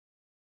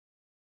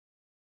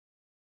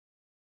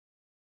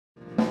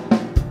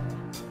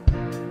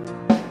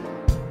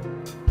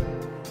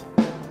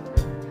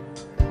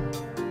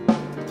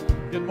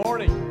Good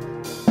morning.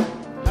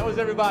 How is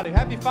everybody?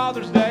 Happy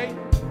Father's Day.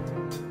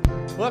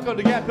 Welcome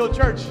to Gap Hill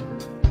Church.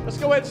 Let's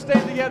go ahead and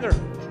stand together.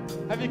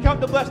 Have you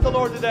come to bless the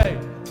Lord today?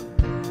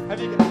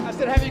 Have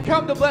you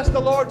come to bless the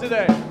Lord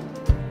today?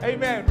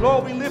 Amen.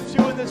 Lord, we lift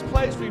you in this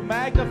place. We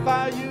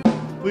magnify you.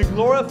 We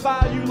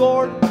glorify you,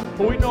 Lord,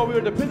 for we know we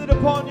are dependent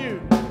upon you.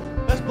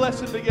 Let's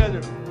bless him together.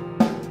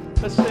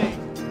 Let's sing.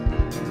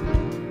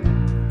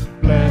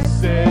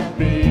 Blessed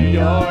be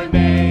your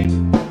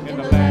name in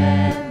the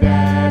land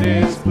that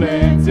is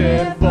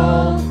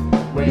plentiful,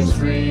 where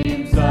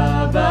streams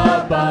of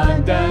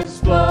abundance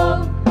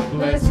flow.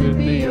 Blessed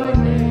be your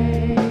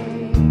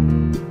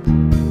name.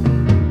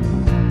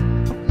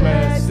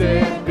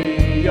 Blessed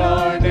be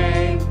your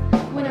name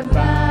when I'm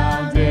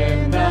found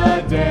in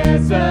the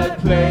desert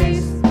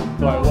place.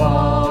 Though I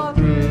walk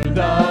through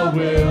the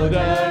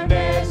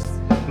wilderness,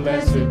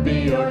 blessed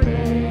be your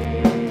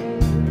name.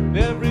 In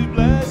every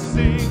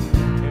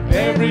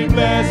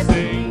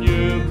blessing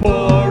you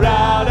pour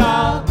out,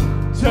 I'll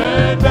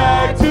turn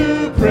back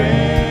to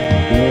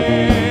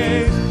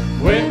praise.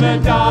 When the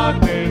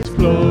darkness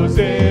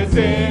closes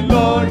in,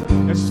 Lord,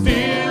 and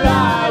still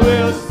I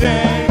will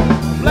sing.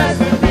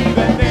 Blessed be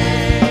the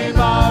name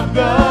of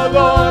the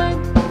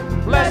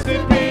Lord.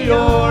 Blessed be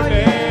your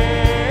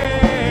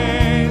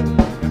name.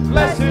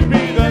 Blessed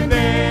be the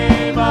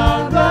name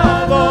of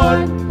the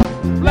Lord.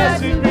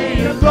 Blessed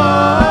be your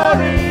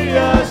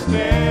glorious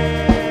name.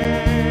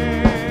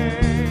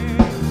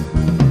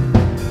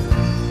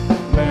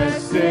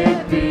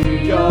 Blessed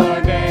be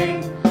your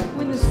name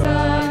when the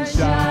sun's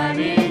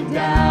shining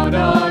down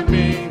on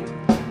me,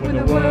 when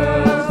the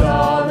world's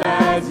all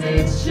as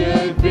it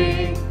should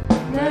be.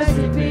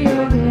 Blessed be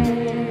your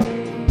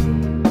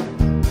name.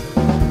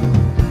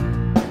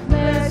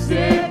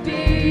 Blessed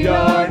be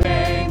your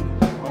name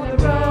on the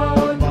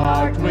road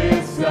marked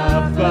with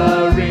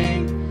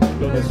suffering,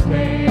 though there's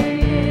pain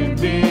in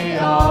the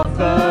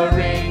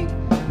offering.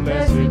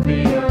 Blessed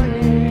be your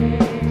name.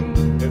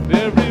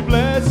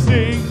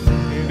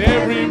 In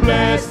every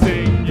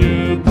blessing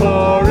you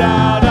pour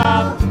out,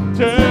 I'll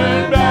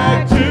turn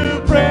back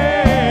to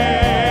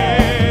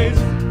praise.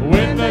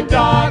 When the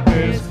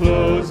darkness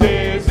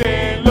closes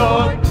in,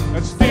 Lord,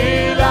 and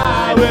still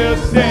I will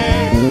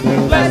sing.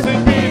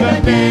 Blessed be the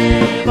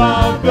name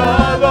of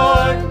the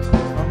Lord.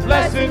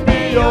 Blessed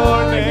be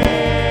your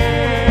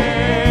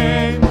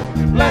name.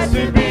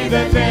 Blessed be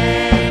the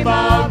name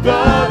of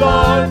the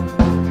Lord.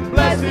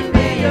 Blessed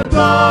be your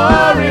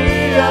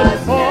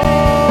glorious.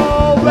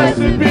 Oh,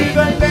 blessed be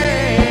the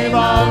name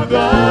of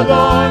the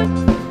Lord.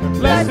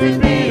 Blessed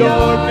be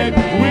your name.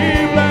 We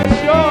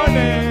bless your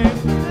name.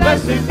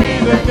 Blessed be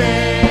the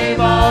name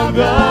of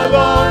the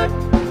Lord.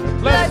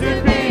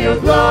 Blessed be your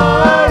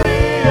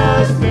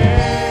glorious name.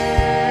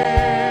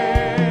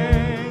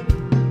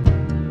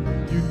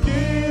 You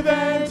give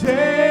and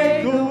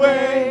take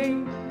away.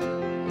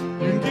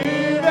 You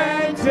give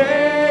and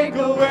take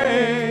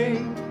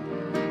away.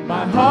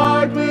 My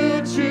heart will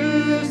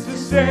choose to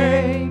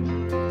say,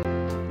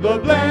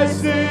 Lord,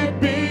 blessed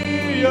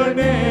be your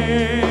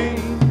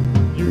name.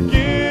 You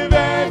give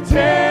and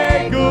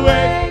take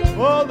away.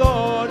 Oh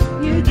Lord,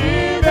 you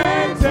give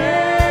and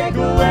take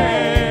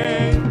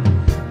away.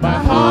 My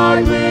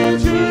heart will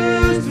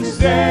choose to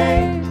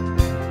say,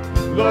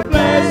 Lord,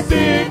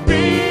 blessed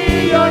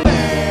be your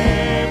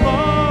name.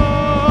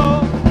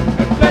 Oh,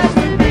 and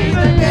blessed be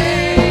the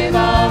name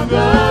of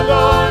the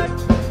Lord.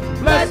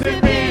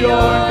 Blessed be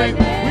your name.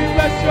 We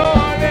bless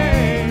your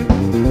name.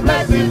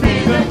 Blessed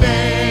be the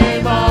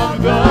name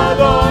of the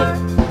Lord.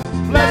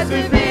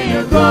 Blessed be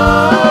your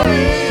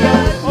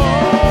glorious.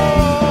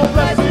 Oh,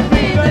 blessed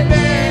be the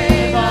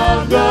name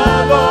of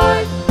the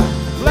Lord.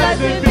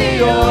 Blessed be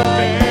your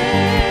name.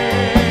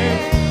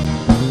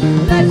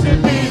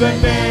 Blessed be the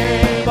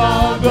name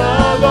of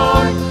the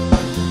Lord.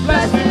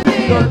 Blessed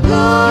be your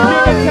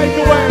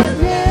glorious.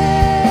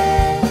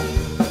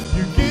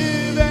 You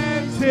give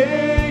and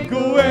take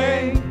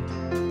away.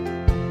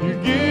 You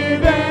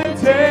give and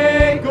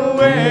take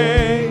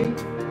away.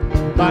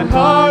 My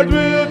heart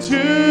will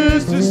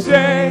choose to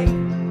say,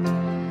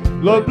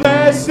 Lord,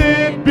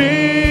 blessed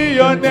be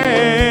your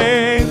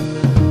name.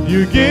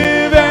 You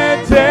give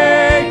and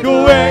take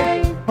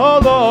away. Oh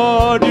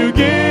Lord, you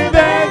give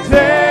and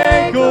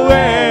take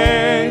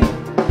away.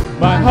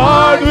 My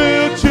heart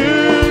will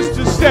choose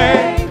to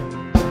say,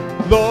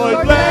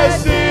 Lord,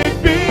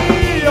 blessed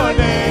be your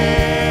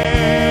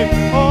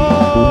name.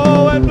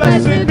 Oh, and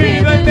blessed be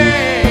the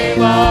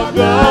name of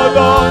the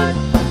Lord.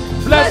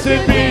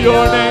 Blessed be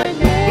your name.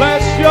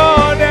 Bless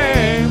your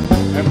name.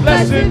 And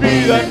blessed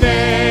be the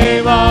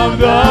name of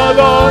the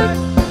Lord.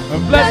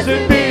 And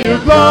blessed be your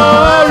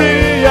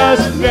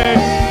glorious name.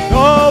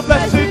 Oh,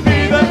 blessed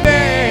be the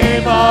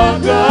name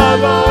of the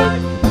Lord.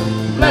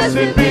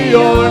 Blessed be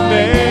your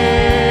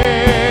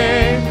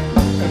name.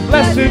 And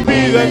blessed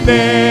be the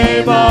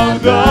name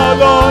of the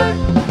Lord.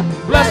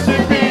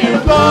 Blessed be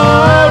your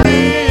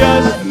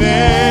glorious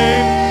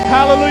name.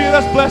 Hallelujah.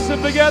 Let's bless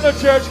him together,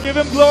 church. Give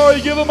him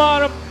glory. Give him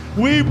honor.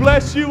 We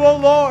bless you, O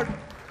Lord.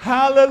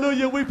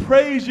 Hallelujah. We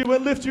praise you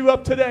and lift you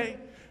up today.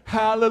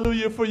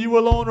 Hallelujah, for you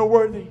alone are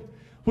worthy.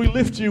 We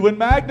lift you and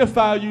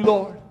magnify you,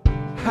 Lord.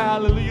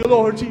 Hallelujah,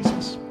 Lord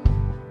Jesus.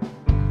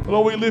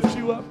 Lord, we lift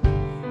you up.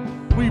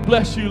 We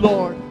bless you,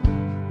 Lord.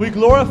 We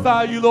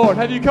glorify you, Lord.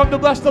 Have you come to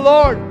bless the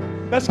Lord?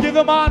 Let's give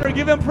him honor,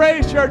 give him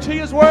praise, church. He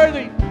is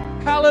worthy.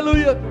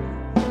 Hallelujah.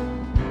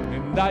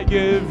 And I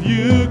give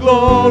you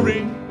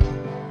glory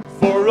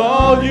for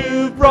all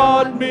you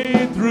brought me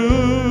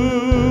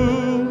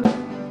through.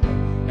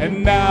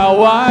 And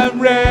now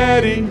I'm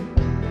ready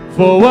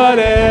for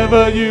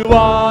whatever you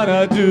want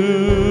to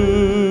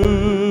do.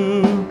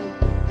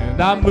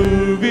 And I'm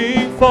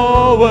moving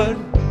forward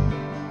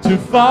to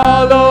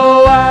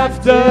follow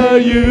after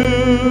you.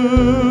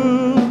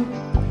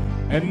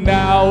 And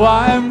now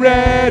I'm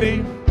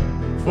ready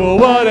for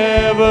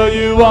whatever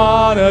you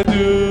want to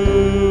do.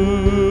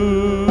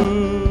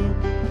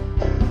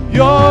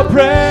 Your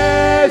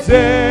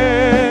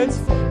presence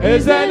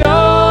is an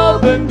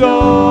open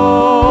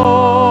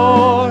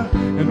door,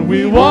 and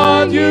we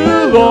want you,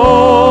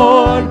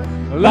 Lord,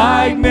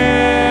 like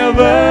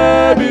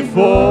never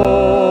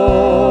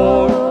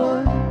before.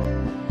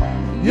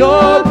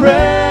 Your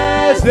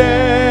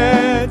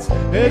presence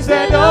is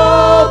an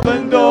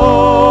open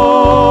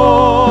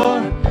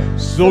door,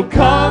 so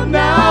come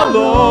now,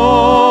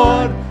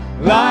 Lord,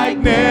 like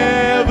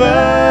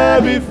never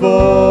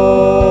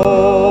before.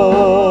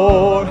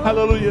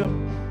 Hallelujah.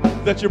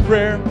 That's your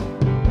prayer.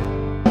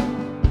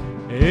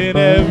 In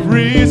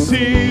every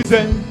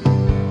season,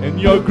 and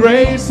your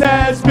grace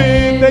has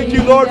been, thank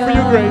you, Lord, for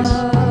your grace.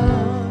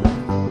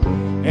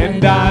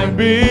 And I'm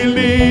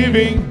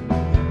believing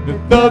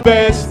that the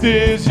best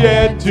is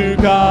yet to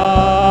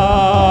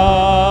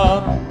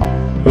come.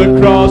 The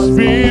cross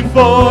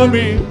before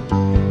me,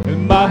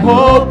 and my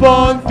hope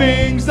on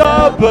things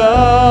above.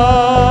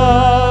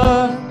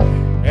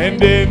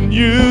 And in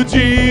you,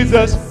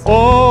 Jesus,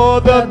 oh,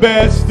 the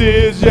best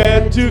is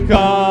yet to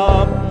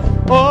come.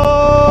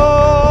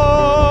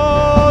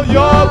 Oh,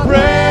 your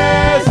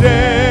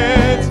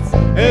presence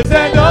is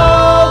an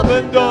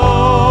open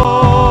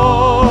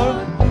door,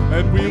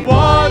 and we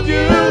want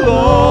you,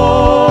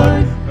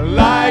 Lord,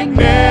 like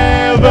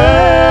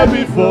never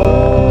before.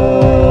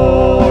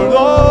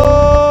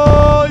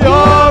 Oh,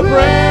 your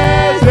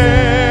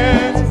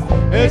presence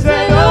is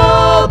an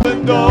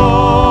open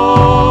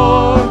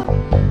door,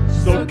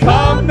 so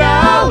come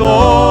now,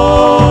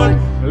 Lord,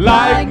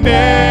 like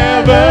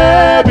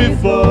never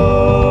before.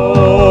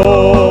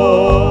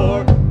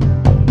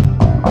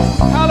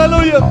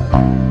 Hallelujah.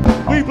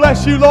 We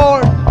bless you,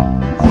 Lord.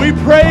 We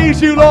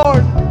praise you,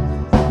 Lord.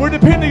 We're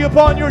depending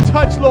upon your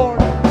touch,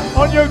 Lord,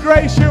 on your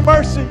grace, your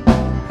mercy.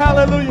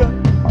 Hallelujah.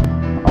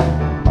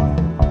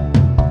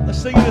 Let's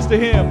sing this to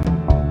him.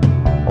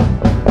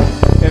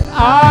 And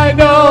I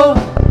know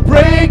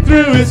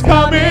breakthrough is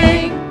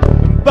coming.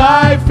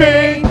 By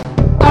faith,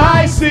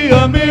 I see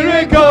a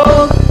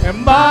miracle.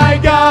 And my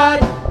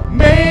God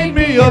made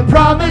me a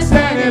promise,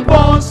 and it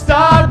won't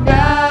stop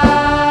now.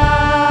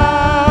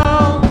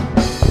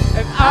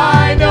 And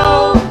I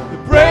know the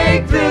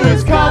breakthrough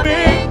is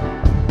coming.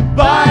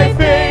 By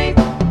faith,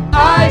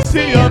 I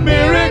see a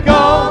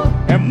miracle.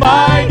 And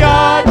my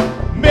God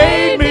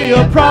made me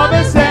a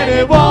promise, and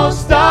it won't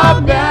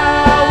stop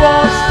now,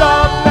 won't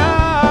stop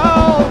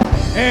now.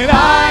 And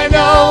I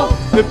know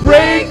the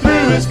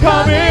breakthrough is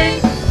coming.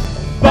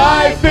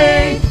 By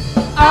faith,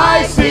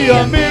 I see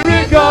a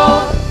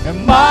miracle.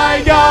 And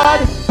my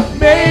God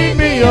made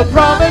me a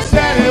promise,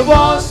 and it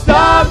won't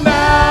stop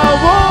now,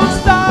 won't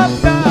stop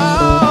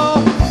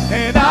now.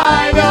 And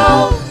I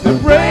know the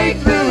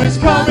breakthrough is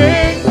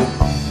coming.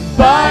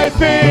 By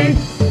faith,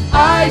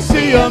 I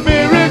see a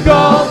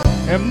miracle.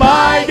 And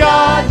my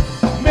God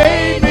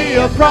made me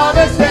a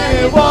promise, and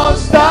it won't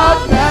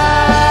stop now.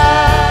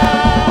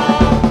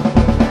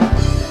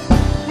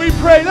 We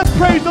pray. Let's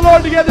praise the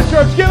Lord together,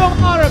 church. Give him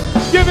honor.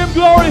 Give him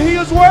glory. He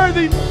is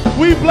worthy.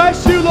 We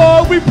bless you,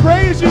 Lord. We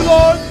praise you,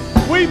 Lord.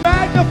 We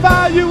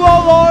magnify you,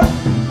 oh Lord.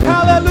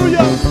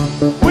 Hallelujah.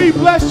 We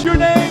bless your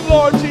name,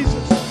 Lord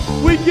Jesus.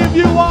 We give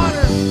you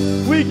honor.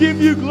 We give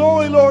you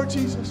glory, Lord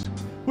Jesus.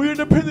 We are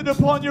dependent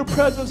upon your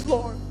presence,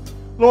 Lord.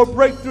 Lord,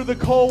 break through the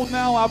cold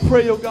now, I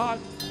pray, oh God.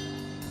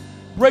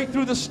 Break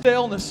through the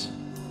staleness.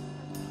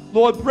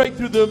 Lord, break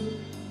through the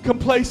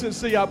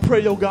complacency, I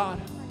pray, oh God.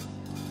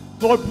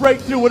 Lord, break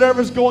through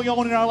whatever's going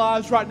on in our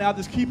lives right now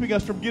that's keeping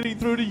us from getting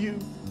through to you.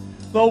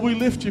 Lord, we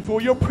lift you, for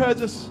your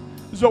presence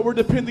is what we're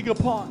depending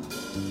upon.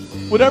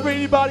 Whatever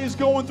anybody is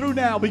going through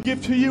now, we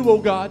give to you, oh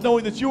God,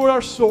 knowing that you are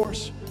our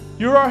source.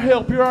 You're our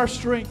help. You're our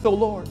strength, oh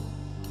Lord.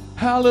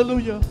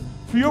 Hallelujah.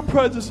 For your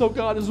presence, oh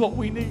God, is what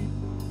we need.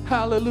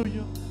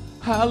 Hallelujah.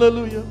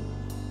 Hallelujah.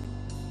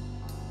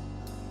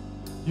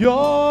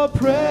 Your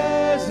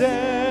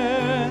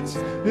presence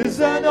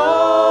is an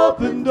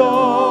open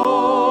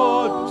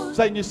door.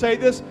 Satan, you say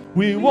this?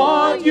 We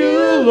want you,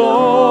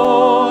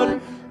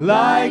 Lord,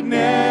 like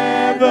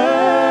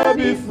never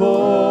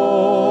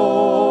before.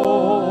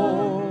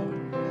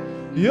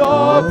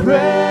 Your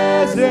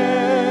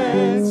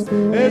presence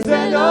is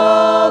an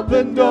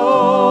open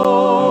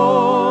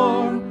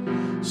door.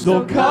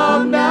 So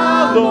come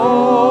now,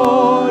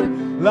 Lord,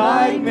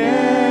 like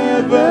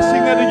never.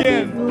 Sing that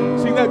again.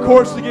 Sing that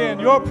chorus again.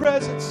 Your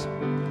presence.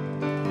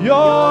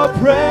 Your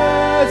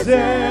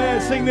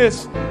presence. Sing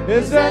this.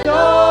 Is an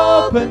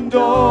open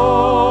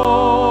door.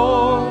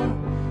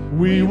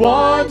 We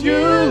want you,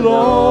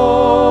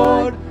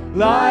 Lord,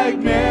 like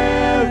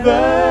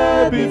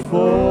never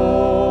before.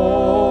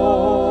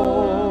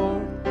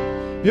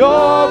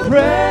 Your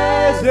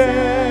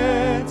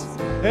presence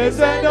is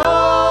an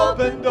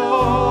open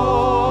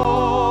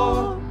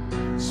door.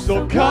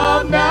 So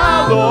come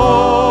now,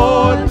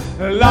 Lord,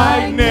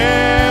 like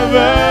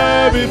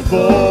never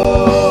before.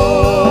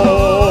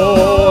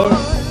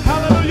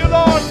 Hallelujah,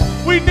 Lord.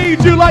 We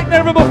need you like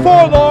never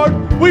before, Lord.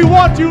 We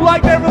want you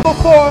like never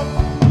before.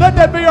 Let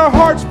that be our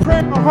heart's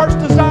prayer, our heart's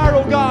desire,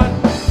 oh God.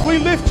 We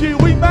lift you.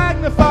 We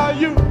magnify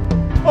you.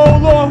 Oh,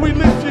 Lord, we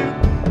lift you.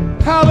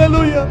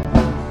 Hallelujah.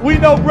 We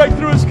know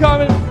breakthrough is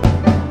coming.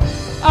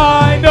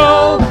 I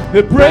know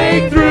that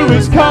breakthrough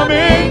is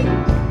coming.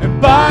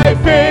 And by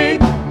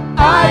faith,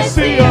 I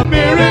see a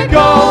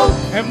miracle.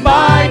 And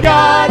my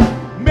God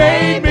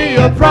made me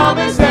a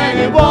promise, and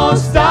it won't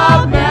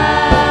stop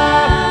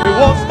now. It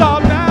won't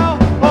stop now.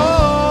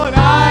 Oh, and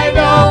I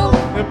know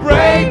that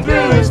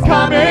breakthrough is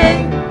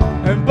coming.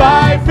 And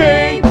by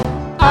faith,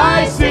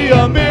 I see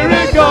a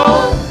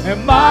miracle.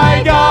 And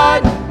my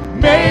God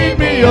made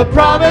me a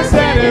promise,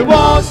 and it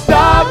won't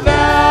stop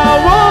now.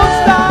 Won't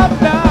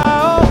stop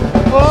now.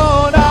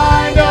 Oh, and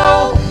I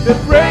know the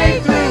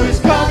breakthrough is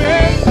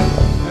coming.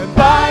 And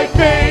by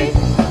faith,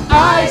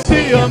 I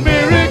see a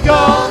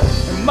miracle.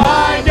 And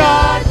my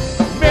God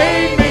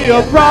made me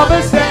a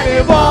promise, and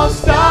it won't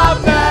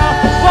stop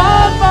now.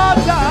 One more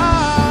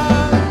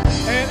time.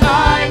 And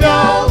I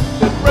know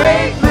the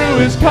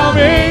breakthrough is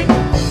coming.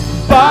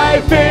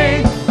 By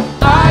faith,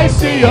 I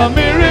see a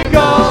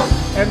miracle,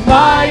 and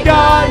my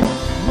God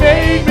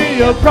made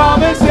me a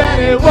promise,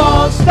 and it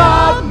won't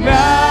stop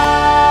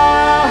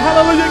now.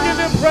 Hallelujah. Give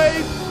him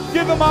praise,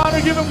 give him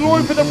honor, give him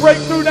glory for the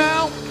breakthrough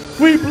now.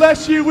 We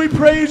bless you, we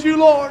praise you,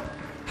 Lord.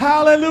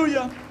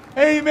 Hallelujah.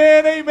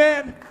 Amen,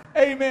 amen,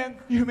 amen.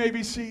 You may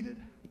be seated.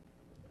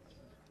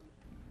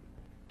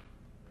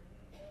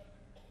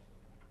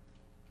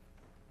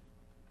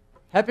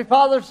 Happy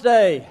Father's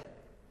Day.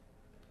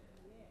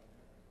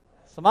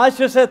 Somebody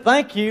should have said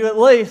thank you at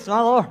least,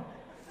 my Lord.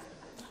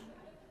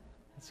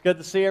 It's good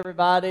to see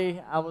everybody.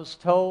 I was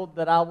told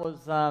that I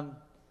was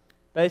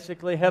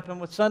basically helping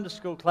with Sunday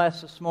school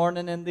class this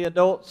morning and the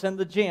adults in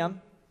the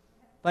gym.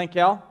 Thank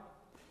y'all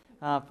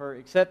for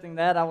accepting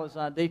that.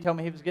 Dee told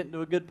me he was getting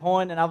to a good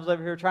point, and I was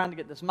over here trying to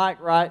get this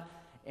mic right,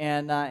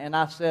 and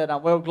I said,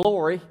 well,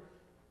 glory,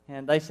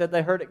 and they said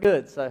they heard it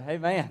good, so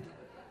amen.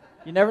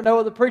 You never know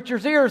where the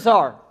preacher's ears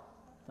are.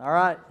 All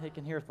right, he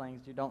can hear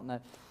things you don't know.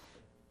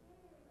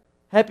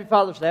 Happy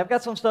Father's Day. I've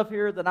got some stuff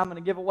here that I'm going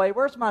to give away.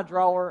 Where's my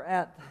drawer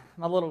at?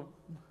 My little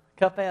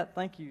cup at?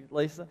 Thank you,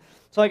 Lisa.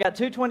 So I got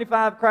two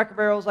 25 Cracker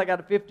Barrels. I got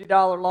a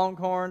 $50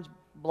 Longhorns,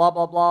 blah,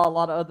 blah, blah, a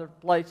lot of other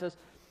places.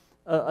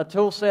 A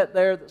tool set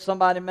there that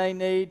somebody may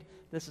need.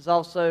 This is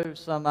also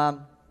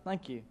some,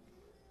 thank you.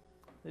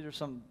 These are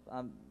some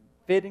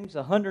fittings,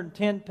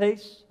 110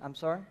 piece. I'm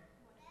sorry.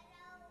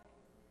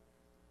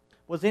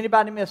 Was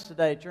anybody missed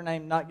today? Did your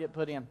name not get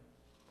put in?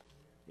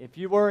 If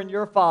you were and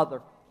you're a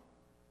father.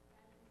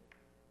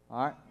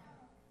 All right.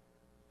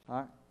 All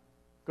right.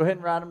 Go ahead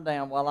and write them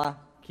down while I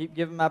keep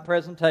giving my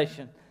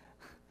presentation.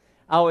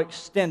 I'll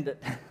extend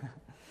it.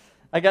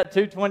 I got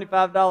two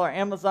 $25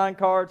 Amazon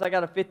cards. I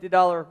got a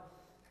 $50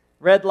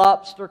 Red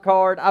Lobster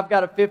card. I've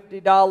got a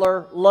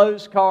 $50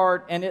 Lowe's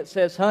card, and it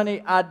says,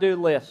 honey, I do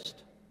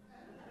list.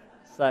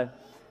 So if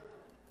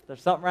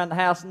there's something around the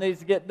house that needs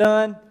to get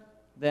done,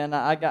 then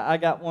I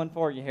got one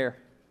for you here.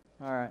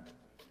 All right.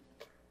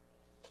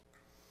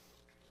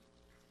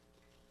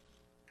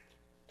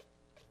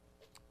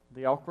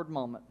 The awkward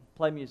moment.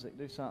 Play music.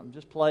 Do something.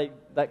 Just play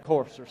that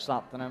chorus or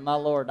something. And my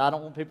Lord, I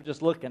don't want people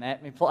just looking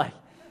at me play.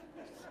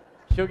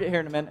 She'll get here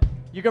in a minute.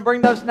 You can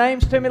bring those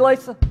names to me,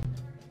 Lisa?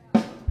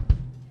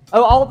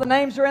 Oh, all the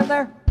names are in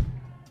there?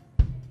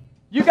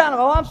 You got them.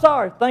 Oh, I'm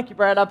sorry. Thank you,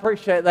 Brad. I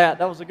appreciate that.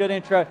 That was a good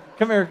intro.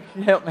 Come here.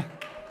 Help me.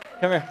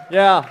 Come here.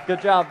 Yeah,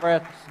 good job,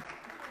 Brad.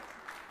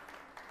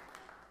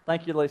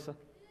 Thank you, Lisa.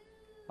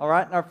 All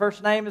right, and our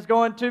first name is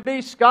going to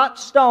be Scott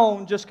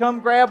Stone. Just come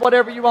grab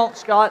whatever you want,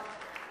 Scott.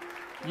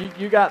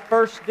 You got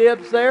first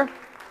dibs there.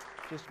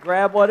 Just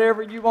grab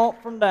whatever you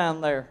want from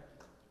down there.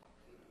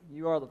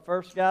 You are the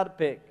first guy to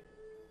pick.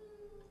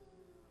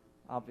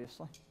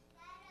 Obviously.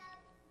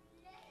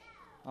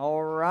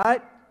 All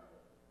right.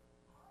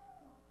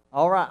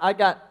 All right. I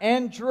got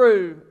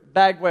Andrew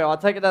Bagwell. I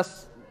take it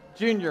that's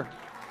Junior.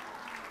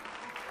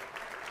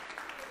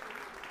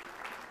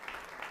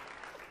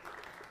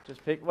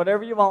 Just pick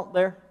whatever you want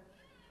there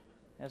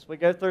as we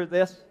go through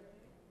this.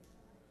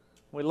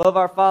 We love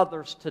our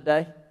fathers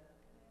today.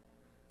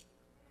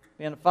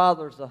 Being a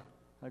father is a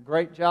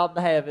great job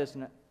to have,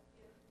 isn't it?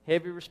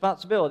 Heavy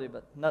responsibility,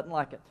 but nothing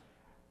like it.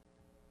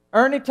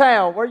 Ernie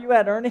Towle, where you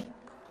at, Ernie?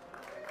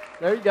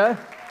 There you go.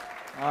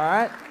 All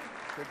right.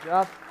 Good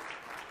job.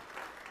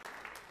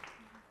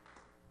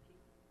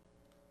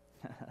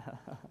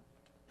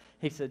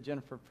 He said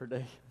Jennifer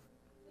Purdue.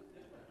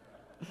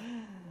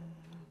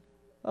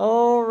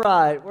 All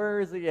right,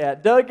 where is he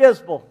at? Doug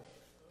Isbell.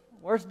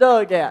 Where's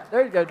Doug at?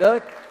 There you go,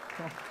 Doug.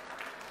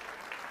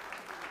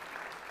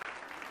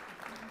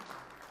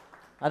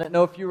 I didn't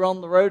know if you were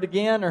on the road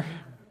again or...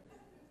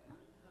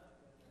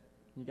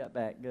 You got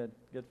back. Good.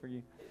 Good for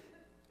you.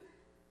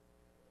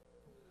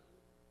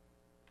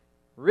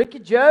 Ricky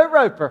Joe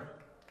Roper.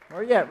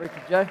 Where you at, Ricky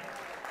Joe?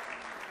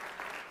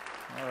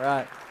 All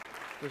right.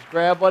 Just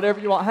grab whatever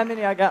you want. How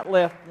many I got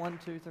left? 1,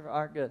 2, 3.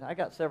 All right, good. I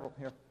got several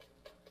here.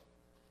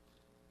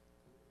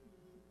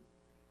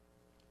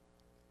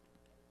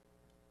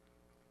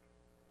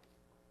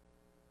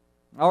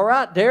 All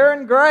right,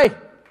 Darren Gray.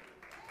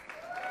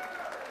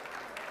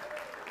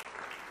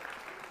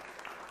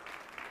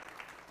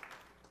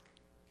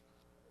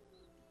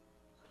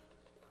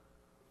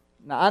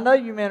 Now, I know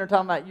you men are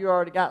talking about you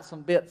already got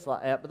some bits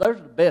like that, but those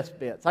are the best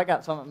bits. I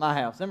got some at my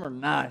house. Them are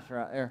nice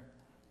right there.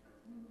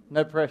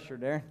 No pressure,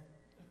 Darren.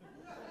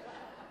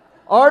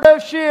 Ardo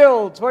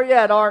Shields. Where you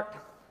at, Art?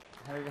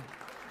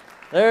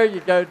 There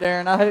you go,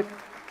 Darren. I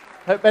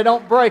hope they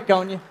don't break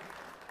on you.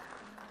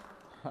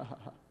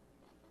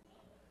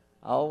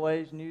 I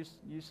always use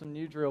some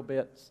new drill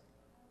bits.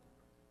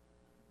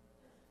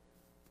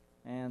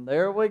 And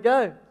there we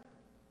go.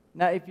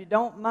 Now, if you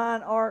don't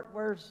mind, Art,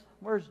 where's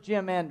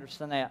Jim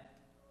Anderson at?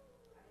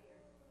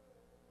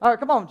 All right,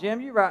 come on,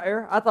 Jim. You right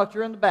here. I thought you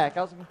were in the back.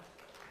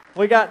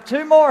 We got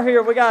 2 more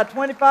here. We got a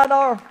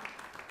 $25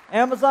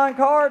 Amazon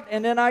card,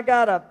 and then I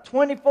got a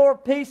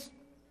 24-piece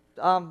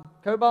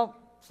Cobalt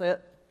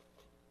set.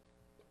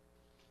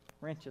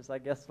 Wrenches, I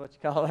guess is what you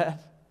call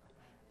that.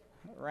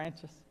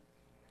 Wrenches.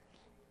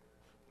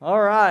 All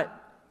right.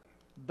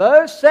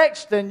 Bo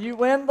Sexton, you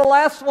win the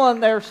last one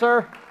there,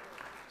 sir.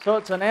 So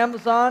it's an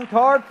Amazon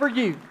card for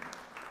you.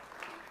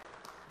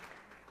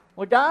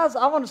 Well, guys,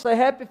 I want to say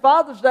Happy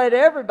Father's Day to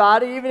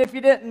everybody. Even if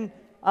you didn't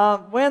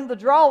win the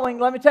drawing,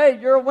 let me tell you,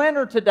 you're a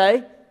winner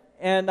today.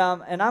 And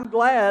I'm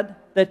glad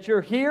that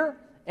you're here.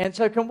 And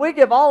so can we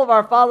give all of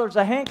our fathers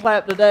a hand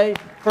clap today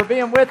for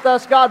being with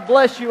us? God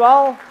bless you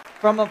all.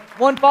 From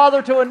one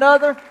father to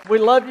another, we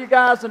love you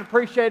guys and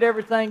appreciate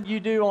everything you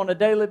do on a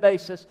daily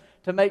basis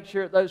to make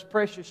sure that those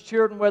precious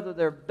children, whether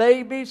they're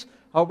babies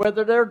or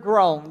whether they're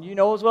grown, you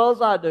know as well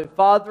as I do,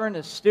 fathering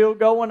is still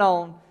going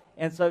on.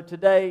 And so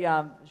today,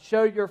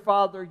 show your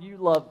father you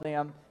love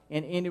them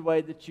in any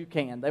way that you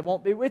can. They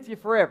won't be with you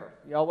forever.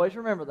 You always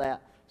remember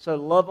that. So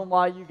love them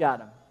while you got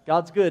them.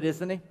 God's good,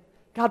 isn't he?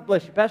 God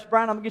bless you. Pastor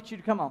Brian, I'm going to get you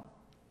to come on.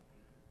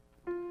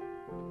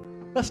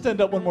 Let's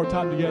stand up one more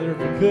time together if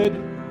we could.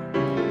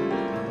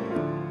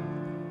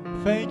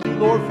 Thank you,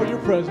 Lord, for your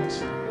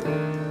presence.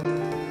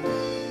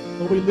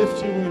 Lord, we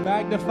lift you, we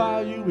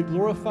magnify you, we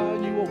glorify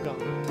you, oh God.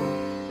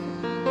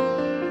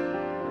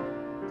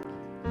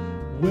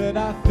 When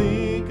I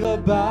think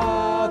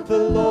about the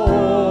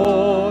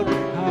Lord,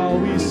 how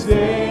he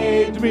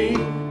saved me,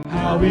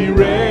 how he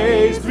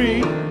raised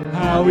me,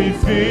 how he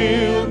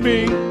filled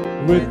me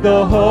with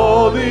the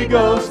Holy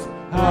Ghost,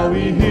 how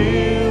he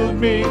healed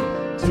me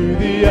to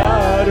the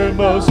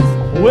uttermost.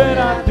 When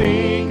I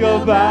think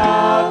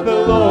about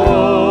the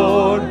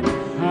Lord,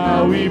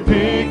 how he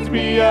picked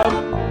me up,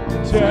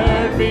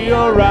 turned me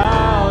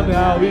around,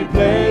 how he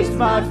placed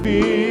my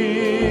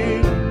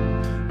feet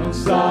on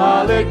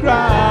solid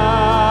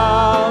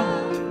ground,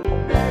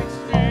 makes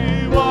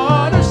me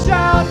want to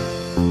shout,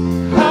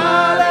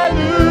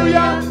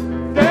 hallelujah,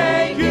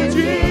 thank you,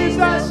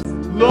 Jesus.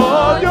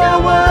 Lord,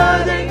 you're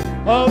worthy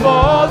of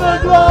all the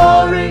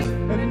glory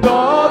and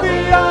all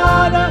the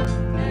honor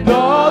and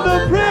all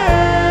the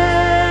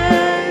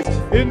praise.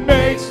 It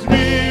makes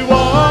me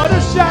want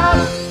to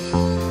shout,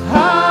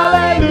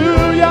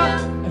 hallelujah,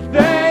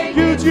 thank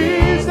you,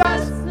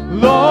 Jesus.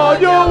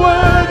 Lord, you're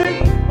worthy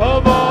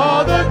of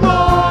all the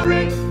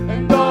glory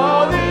and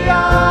all the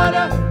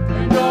honor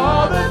and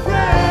all the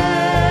praise.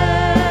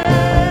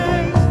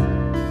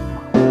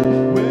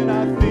 When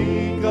I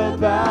think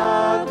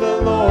about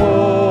the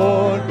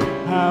Lord,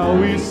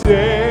 how he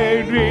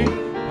saved me,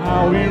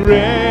 how he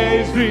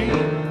raised me,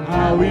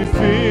 how he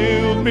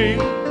filled me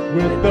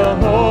with the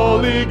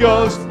Holy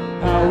Ghost,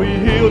 how he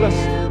healed us.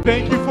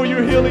 Thank you for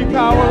your healing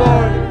power,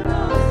 Lord.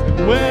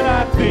 And when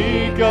I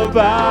think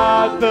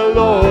about the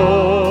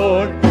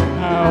Lord,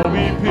 how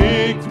he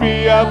picked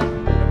me up,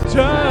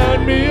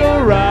 turned me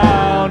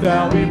around,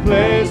 how he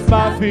placed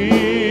my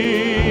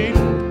feet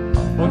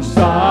on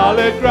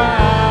solid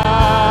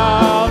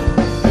ground,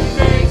 it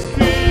makes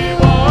me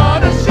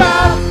want to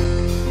shout,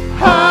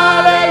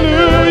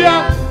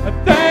 hallelujah,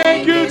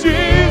 thank you,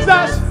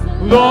 Jesus.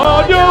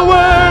 Lord, you're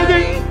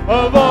worthy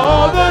of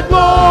all the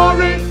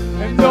glory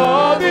and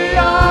all the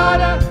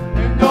honor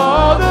and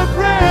all the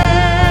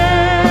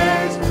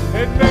praise.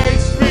 It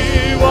makes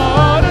me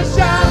want to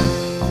shout,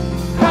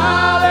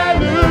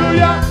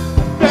 hallelujah,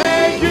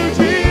 thank you,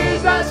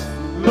 Jesus.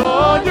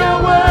 Lord,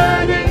 you're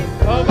worthy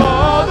of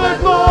all the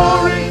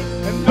glory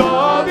and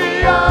all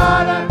the honor.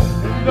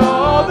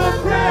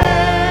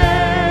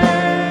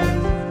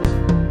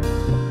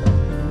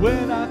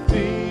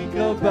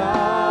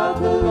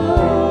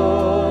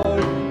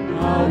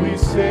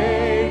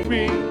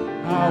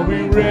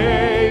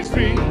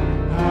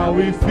 how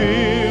He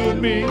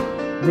filled me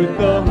with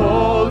the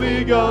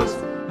Holy Ghost,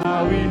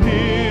 how He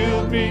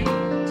healed me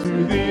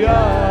to the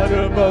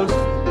uttermost.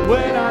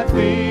 When I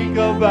think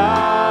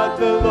about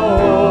the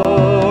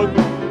Lord,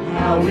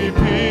 how He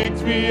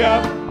picked me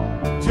up,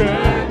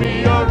 turned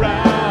me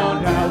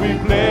around, how He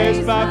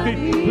placed my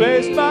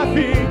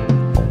feet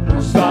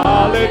on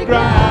solid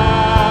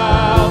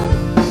ground.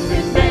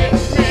 It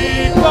makes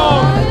me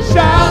want to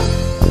shout,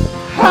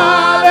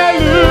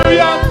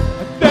 hallelujah,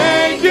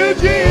 thank you,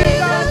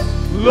 Jesus.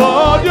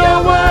 Lord,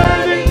 you're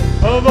worthy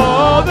of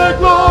all the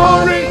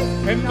glory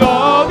and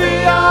all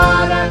the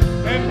honor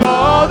and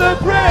all the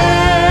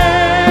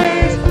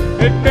praise.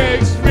 It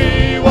makes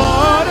me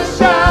want to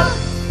shout,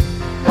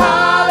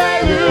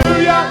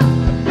 hallelujah,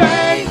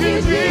 thank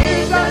you,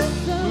 Jesus.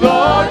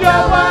 Lord,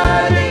 you're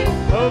worthy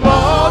of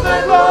all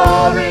the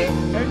glory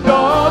and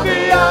all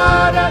the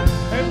honor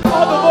and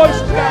all the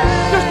voices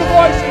now, just the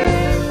voices.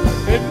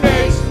 It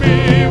makes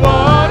me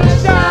want to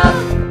shout,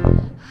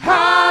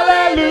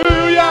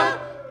 hallelujah,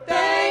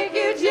 Thank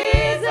you,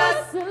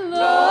 Jesus.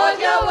 Lord,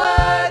 you're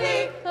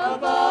worthy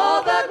of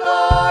all the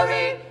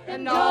glory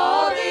and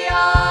all the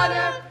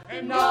honor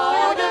and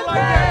all the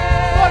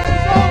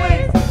voices only.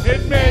 praise.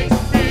 It makes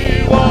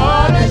me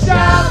want to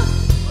shout,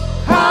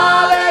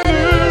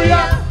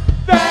 hallelujah,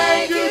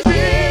 thank you,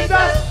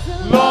 Jesus.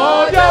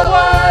 Lord, you're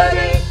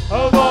worthy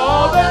of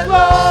all the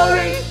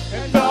glory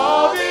and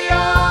all the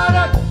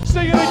honor.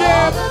 Sing it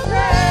again.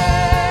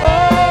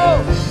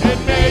 Oh, it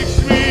makes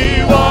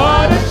me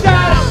want to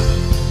shout,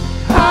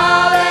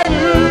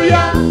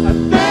 hallelujah,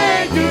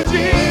 thank you,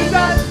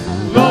 Jesus.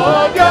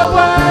 Lord, you're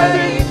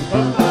worthy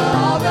of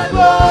all the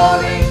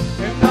glory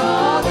and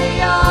all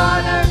the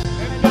honor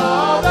and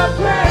all the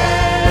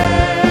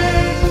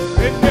praise.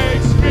 It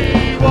makes me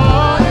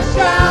want to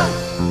shout,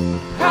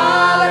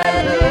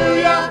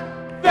 hallelujah,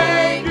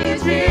 thank you,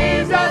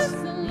 Jesus.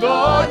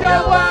 Lord,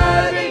 you're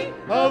worthy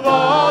of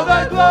all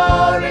the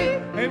glory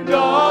and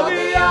all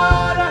the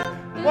honor.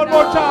 One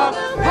more time,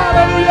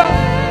 hallelujah.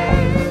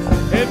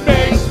 It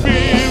makes me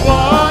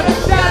want to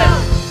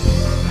shout,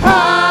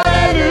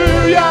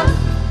 hallelujah,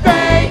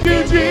 thank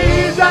you,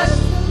 Jesus.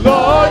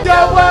 Lord,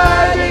 you're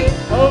worthy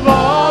of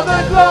all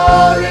the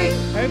glory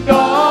and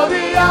all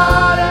the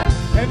honor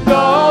and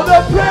all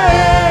the praise.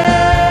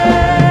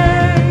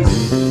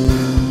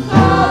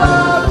 All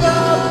of the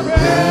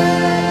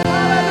praise.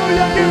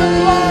 Hallelujah. Give Him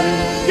glory.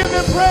 Give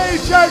Him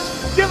praise, church.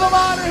 Give Him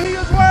honor. He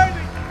is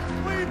worthy.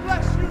 We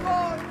bless you,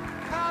 Lord.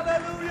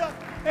 Hallelujah.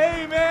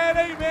 Amen.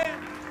 Amen.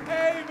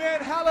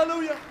 Amen.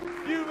 Hallelujah.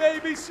 You may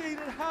be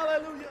seated.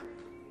 Hallelujah.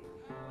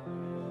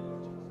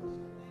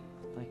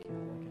 Thank you,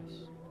 Holy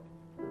Ghost.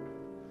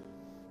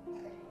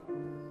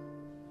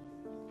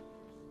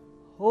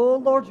 Oh,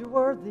 Lord, you're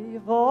worthy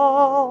of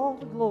all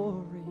the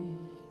glory.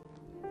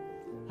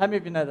 How many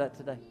of you know that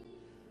today?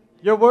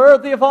 You're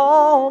worthy of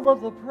all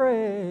of the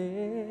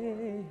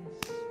praise.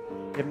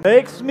 It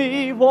makes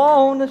me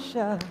want to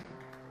shout.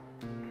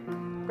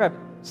 Grab it.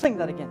 Sing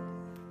that again.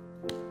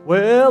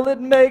 Well, it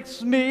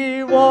makes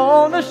me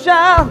want to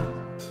shout.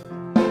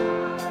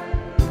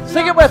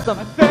 Sing it with them.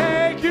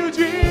 Thank you,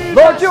 Jesus.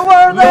 Lord, you're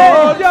worthy.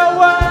 Lord, you're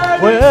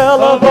worthy.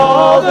 Well, of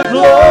all the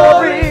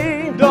glory,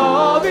 and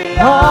all the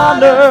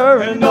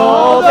honor, and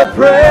all the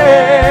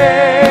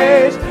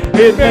praise,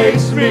 it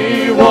makes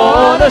me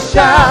want to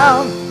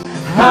shout,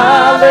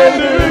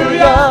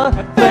 hallelujah,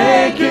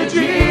 thank you,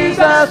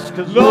 Jesus,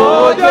 'cause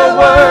Lord, you're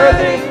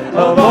worthy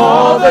of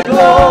all the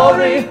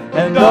glory,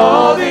 and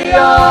all the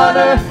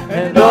honor,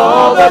 and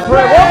all the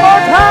praise. One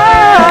more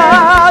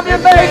time,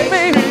 it makes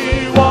me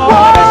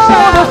want to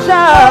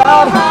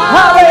shout,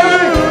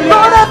 hallelujah,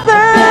 Lord, I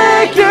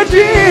thank you,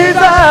 Jesus,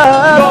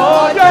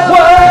 Lord, you're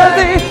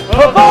worthy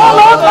of all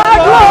of my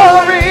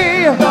glory.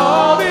 and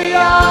all the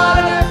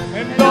honor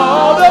and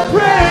all the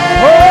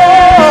praise.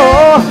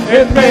 Oh,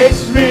 it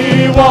makes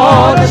me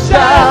want to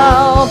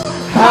shout,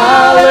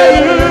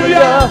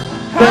 hallelujah,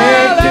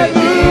 thank you,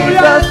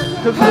 Jesus,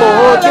 'cause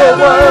Lord, you're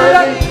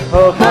worthy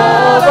of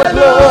all the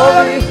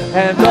glory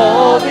and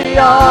all the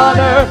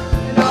honor.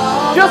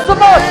 Just the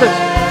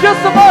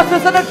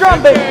voices and a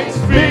drum beat. Makes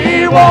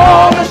me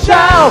want to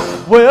shout,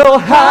 well,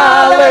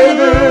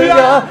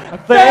 hallelujah,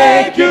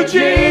 thank you,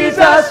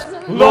 Jesus.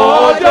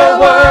 Lord, you're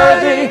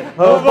worthy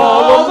of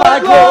all my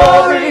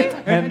glory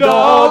and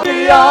all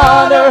the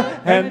honor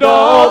and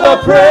all the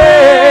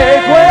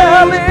praise.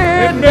 Well,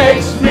 it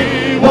makes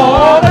me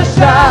want to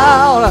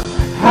shout,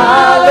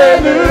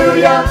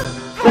 hallelujah,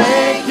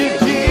 thank you,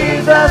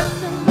 Jesus.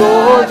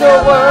 Lord,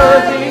 you're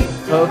worthy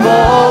of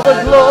all the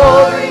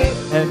glory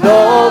and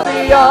all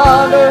the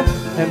honor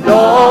and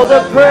all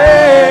the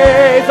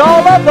praise.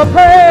 All of the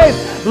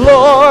praise,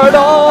 Lord,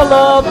 all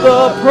of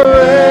the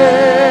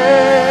praise.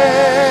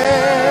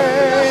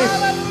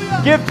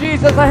 Give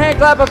Jesus a hand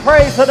clap of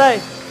praise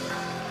today.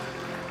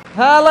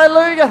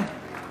 Hallelujah.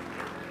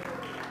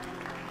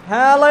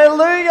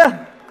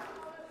 Hallelujah.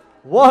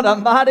 What a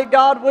mighty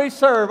God we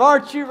serve.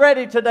 Aren't you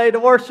ready today to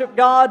worship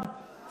God?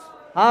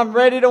 I'm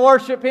ready to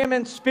worship Him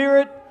in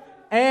spirit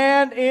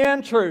and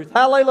in truth.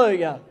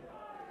 Hallelujah.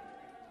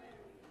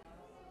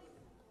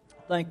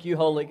 Thank you,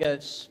 Holy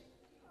Ghost.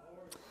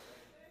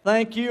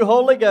 Thank you,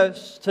 Holy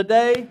Ghost.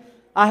 Today,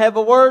 I have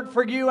a word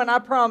for you, and I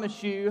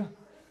promise you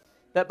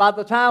that by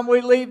the time we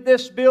leave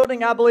this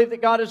building, I believe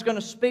that God is going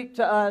to speak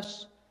to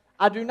us.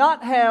 I do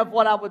not have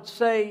what I would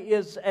say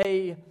is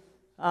a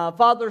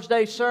Father's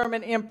Day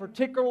sermon in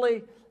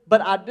particularly,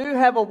 but I do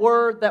have a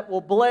word that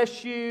will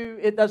bless you.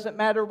 It doesn't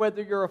matter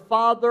whether you're a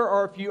father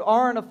or if you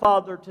aren't a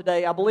father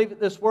today. I believe that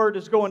this word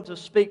is going to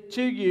speak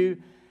to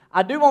you.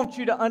 I do want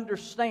you to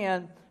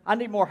understand, I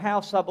need more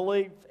house, I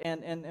believe,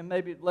 and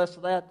maybe less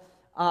of that.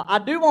 I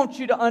do want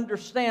you to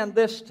understand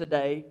this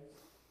today,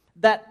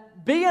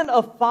 that being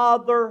a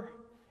father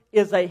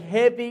is a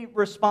heavy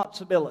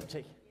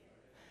responsibility.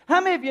 How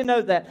many of you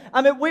know that?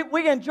 I mean,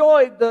 we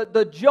enjoy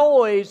the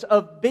joys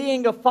of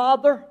being a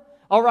father.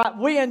 All right,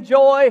 we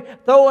enjoy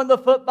throwing the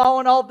football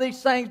and all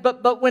these things,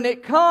 but when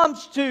it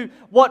comes to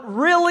what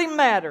really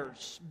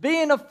matters,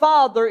 being a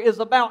father is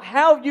about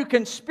how you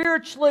can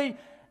spiritually,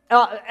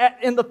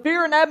 in the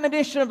fear and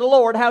admonition of the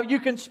Lord, how you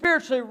can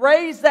spiritually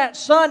raise that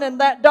son and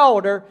that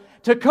daughter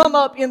to come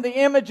up in the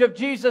image of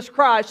Jesus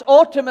Christ.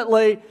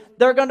 Ultimately,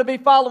 they're going to be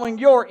following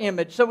your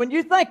image. So when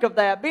you think of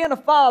that, being a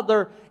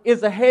father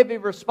is a heavy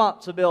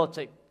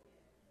responsibility.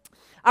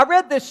 I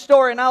read this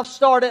story, and I'll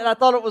start it, and I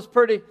thought it was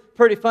pretty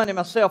funny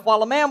myself.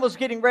 While a man was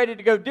getting ready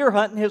to go deer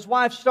hunting, his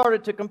wife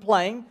started to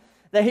complain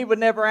that he would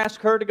never ask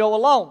her to go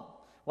alone.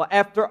 Well,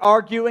 after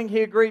arguing,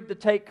 he agreed to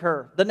take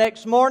her. The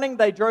next morning,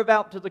 they drove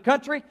out to the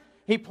country.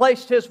 He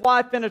placed his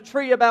wife in a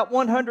tree about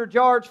 100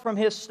 yards from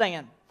his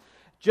stand.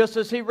 Just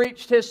as he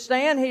reached his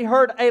stand, he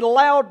heard a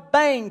loud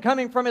bang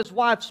coming from his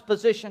wife's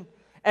position.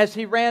 As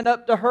he ran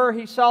up to her,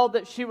 he saw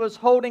that she was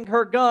holding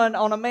her gun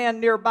on a man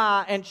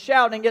nearby and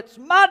shouting, "It's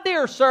my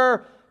deer,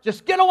 sir!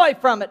 Just get away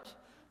from it!"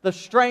 The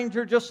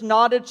stranger just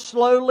nodded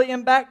slowly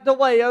and backed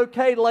away.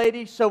 "Okay,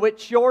 lady, so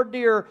it's your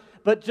deer,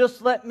 but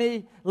just let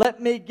me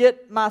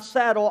get my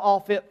saddle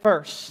off it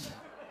first."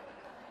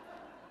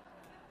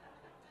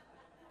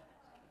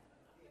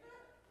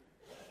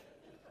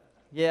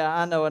 Yeah,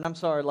 I know, and I'm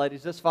sorry,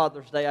 ladies. This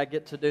Father's Day, I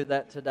get to do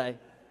that today.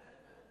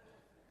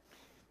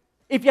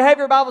 If you have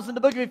your Bibles in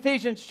the book of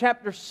Ephesians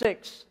chapter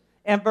 6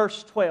 and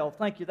verse 12.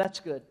 Thank you,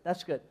 that's good,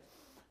 that's good.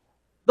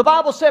 The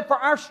Bible said, "For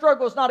our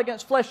struggle is not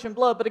against flesh and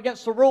blood, but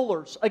against the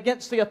rulers,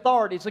 against the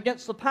authorities,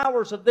 against the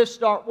powers of this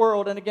dark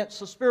world, and against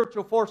the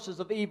spiritual forces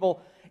of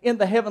evil in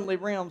the heavenly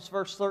realms."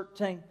 Verse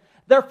 13.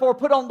 "Therefore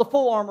put on the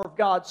full armor of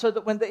God, so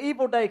that when the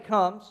evil day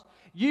comes,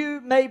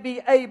 you may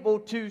be able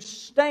to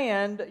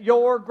stand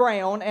your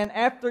ground, and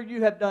after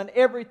you have done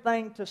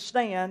everything to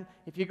stand,"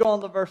 if you go on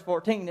to verse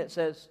 14, it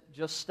says,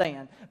 just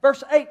stand.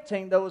 Verse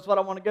 18, though, is what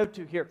I want to go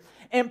to here.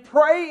 "And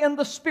pray in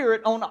the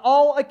Spirit on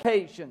all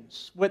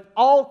occasions, with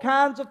all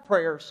kinds of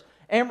prayers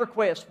and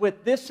requests.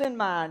 With this in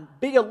mind,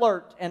 be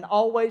alert and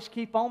always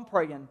keep on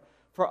praying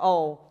for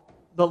all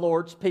the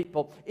Lord's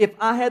people." If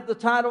I had the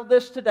title of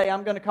this today,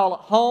 I'm going to call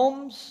it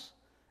Homes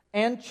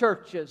and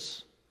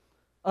Churches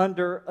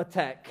Under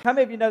Attack. How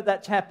many of you know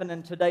that's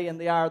happening today in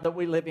the hour that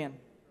we live in?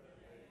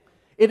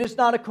 It is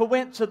not a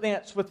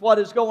coincidence with what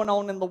is going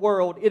on in the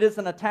world. It is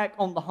an attack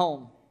on the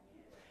home.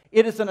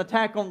 It is an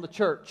attack on the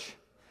church.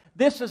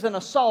 This is an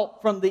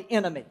assault from the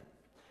enemy.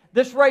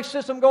 This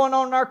racism going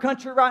on in our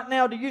country right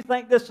now, do you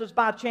think this is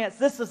by chance?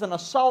 This is an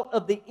assault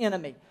of the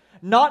enemy.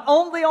 Not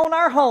only on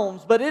our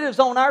homes, but it is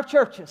on our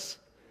churches.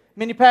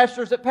 Many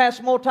pastors that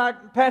pastor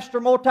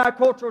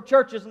multicultural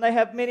churches, and they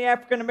have many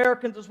African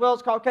Americans as well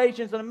as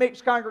Caucasians and a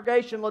mixed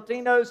congregation,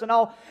 Latinos and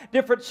all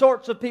different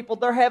sorts of people.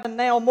 They're having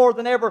now more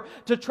than ever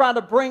to try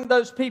to bring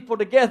those people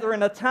together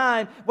in a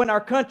time when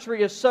our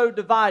country is so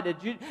divided.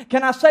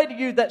 Can I say to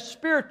you that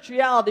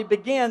spirituality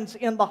begins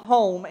in the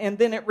home and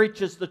then it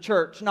reaches the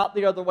church, not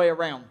the other way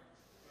around?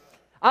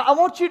 I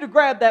want you to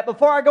grab that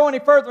before I go any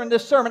further in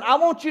this sermon. I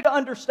want you to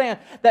understand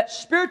that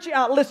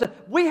spirituality, listen,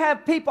 we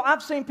have people,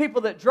 I've seen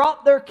people that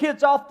drop their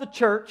kids off the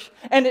church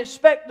and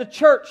expect the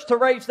church to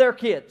raise their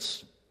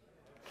kids.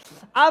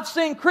 I've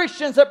seen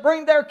Christians that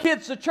bring their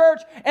kids to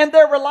church and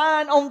they're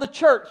relying on the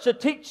church to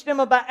teach them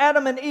about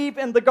Adam and Eve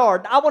in the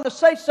garden. I want to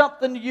say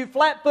something to you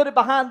flat-footed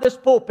behind this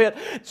pulpit.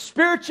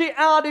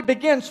 Spirituality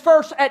begins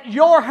first at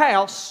your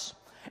house,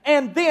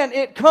 and then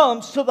it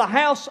comes to the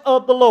house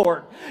of the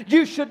Lord.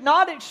 You should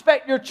not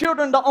expect your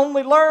children to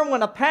only learn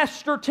when a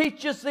pastor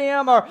teaches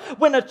them, or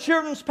when a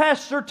children's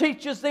pastor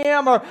teaches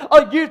them, or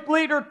a youth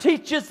leader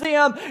teaches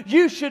them.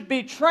 You should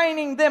be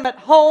training them at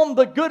home,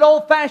 the good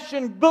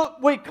old-fashioned book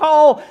we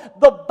call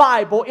the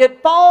Bible.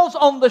 It falls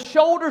on the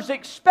shoulders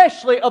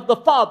especially of the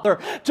father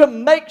to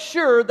make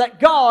sure that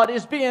God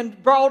is being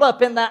brought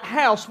up in that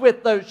house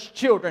with those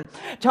children.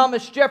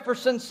 Thomas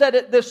Jefferson said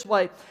it this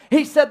way.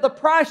 He said, "The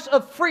price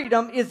of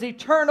freedom is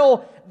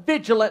eternal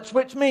vigilance,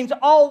 which means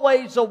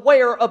always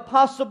aware of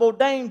possible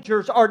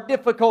dangers or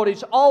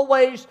difficulties,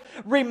 always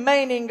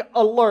remaining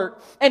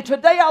alert. And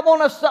today I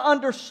want us to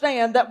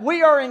understand that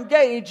we are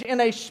engaged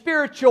in a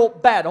spiritual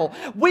battle.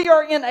 We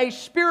are in a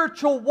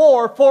spiritual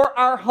war for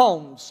our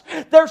homes.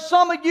 There's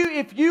some of you,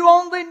 if you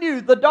only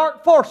knew the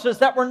dark forces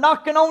that were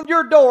knocking on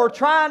your door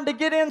trying to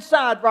get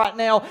inside right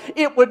now,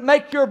 it would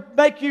make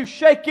you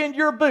shake in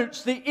your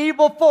boots, the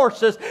evil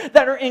forces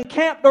that are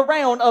encamped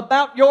around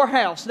about your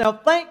house. Now,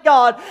 thank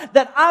God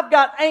that I've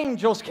got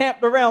angels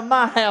camped around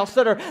my house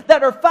that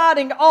are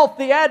fighting off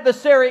the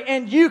adversary,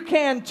 and you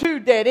can too,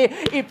 Daddy,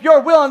 if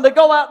you're willing to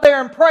go out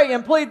there and pray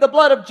and plead the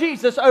blood of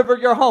Jesus over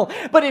your home.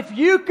 But if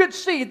you could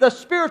see the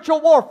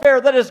spiritual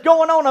warfare that is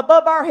going on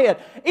above our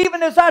head,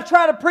 even as I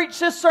try to preach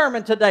this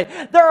sermon today,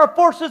 there are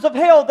forces of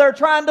hell that are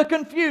trying to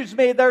confuse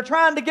me. They're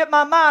trying to get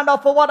my mind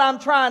off of what I'm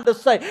trying to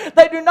say.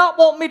 They do not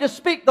want me to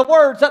speak the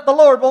words that the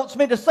Lord wants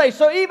me to say.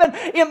 So even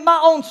in my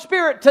own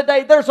spirit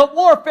today, there's a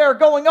warfare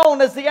going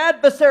on as the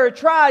adversary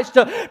tries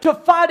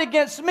to fight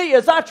against me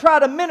as I try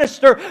to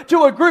minister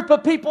to a group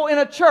of people in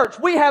a church.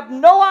 We have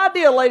no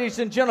idea, ladies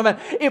and gentlemen,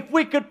 if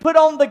we could put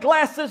on the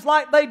glasses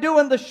like they do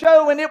in the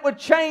show and it would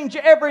change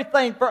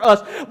everything for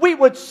us. We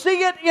would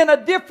see it in a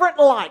different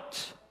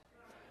light.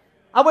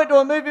 I went to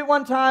a movie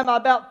one time. I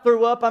about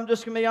threw up. I'm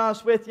just going to be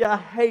honest with you. I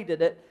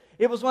hated it.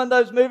 It was one of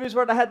those movies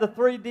where I had the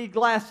 3D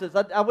glasses.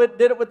 I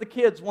did it with the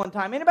kids one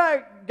time.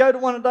 Anybody go to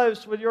one of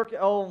those with your kids?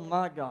 Oh,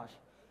 my gosh.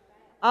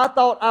 I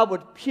thought I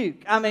would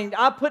puke. I mean,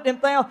 I put them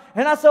down,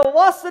 and I said, well,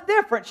 what's the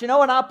difference? You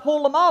know, and I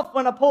pull them off.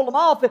 When I pull them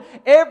off,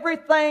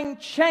 everything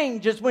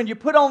changes when you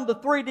put on the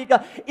 3D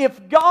glasses.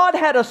 If God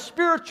had a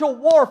spiritual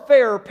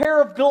warfare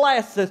pair of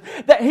glasses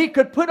that He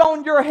could put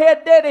on your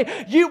head, Daddy,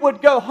 you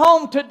would go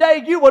home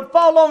today, you would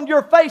fall on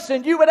your face,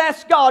 and you would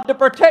ask God to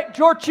protect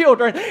your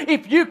children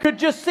if you could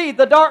just see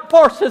the dark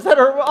forces that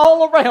are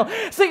all around.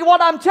 See,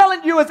 what I'm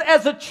telling you is,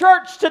 as a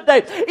church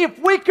today, if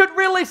we could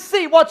really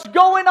see what's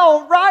going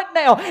on right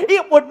now,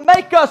 it would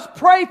make us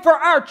pray for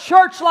our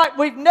church like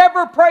we've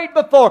never prayed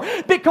before,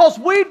 because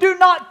we do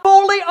not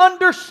fully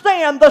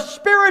understand the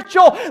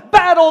spiritual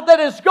battle that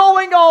is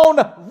going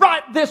on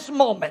right this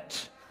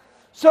moment.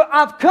 So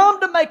I've come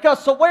to make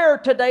us aware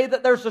today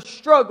that there's a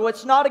struggle.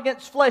 It's not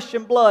against flesh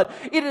and blood.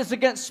 It is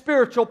against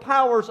spiritual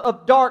powers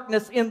of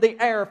darkness in the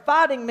air.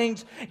 Fighting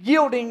means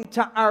yielding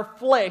to our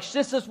flesh.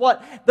 This is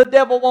what the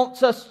devil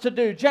wants us to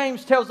do.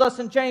 James tells us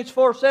in James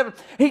 4:7,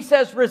 he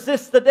says,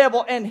 resist the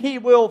devil and he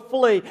will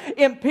flee.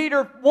 In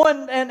Peter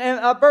 1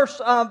 and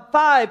verse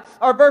 5,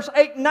 or verse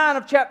 8 and 9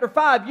 of chapter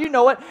 5, you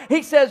know it,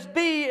 he says,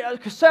 be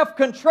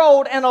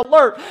self-controlled and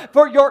alert,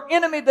 for your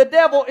enemy the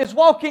devil is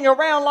walking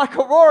around like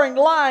a roaring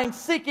lion,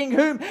 seeking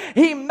whom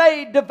he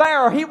may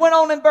devour. He went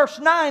on in verse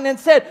 9 and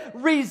said,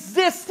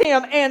 resist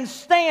him and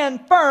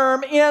stand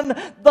firm in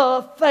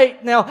the faith.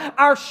 Now,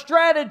 our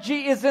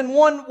strategy is in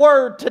one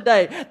word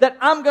today that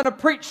I'm going to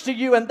preach to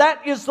you, and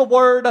that is the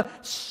word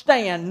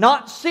stand.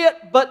 Not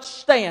sit, but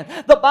stand.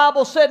 The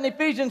Bible said in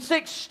Ephesians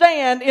 6,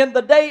 stand in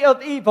the day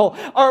of evil.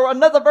 Or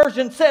another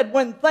version said,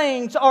 when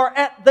things are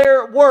at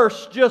their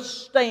worst,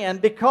 just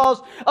stand. Because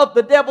of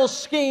the devil's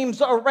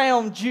schemes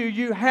around you,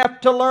 you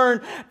have to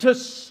learn to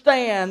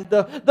stand.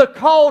 The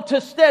call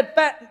to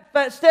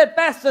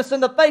steadfastness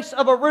in the face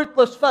of a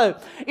ruthless foe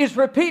is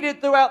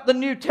repeated throughout the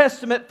New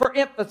Testament for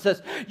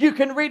emphasis. You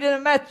can read it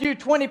in Matthew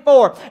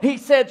 24. He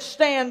said,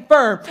 stand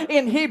firm.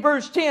 In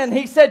Hebrews 10,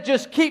 he said,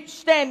 just keep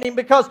standing,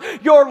 because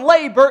your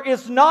labor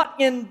is not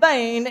in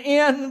vain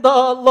in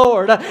the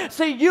Lord.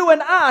 See, you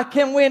and I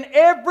can win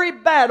every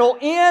battle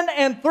in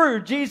and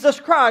through Jesus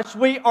Christ.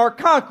 We are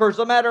conquerors. As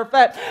a matter of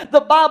fact,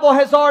 the Bible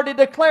has already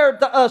declared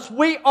to us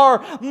we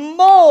are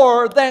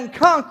more than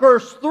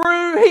conquerors through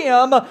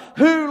Him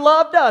who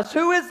loved us.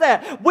 Who is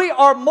that? We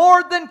are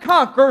more than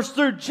conquerors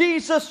through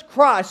Jesus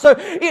Christ. So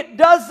it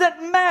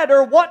doesn't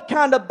matter what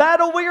kind of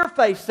battle we are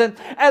facing.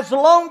 As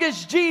long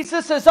as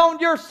Jesus is on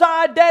your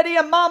side, Daddy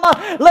and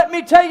Mama, let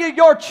me tell you,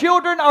 your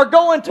children are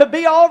going to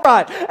be all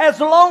right.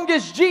 As long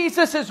as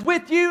Jesus is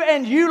with you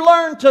and you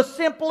learn to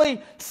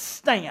simply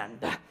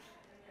stand.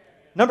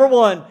 Number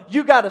one,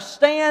 you got to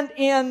stand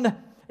in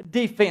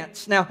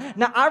defense. Now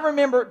I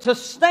remember to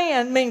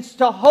stand means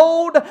to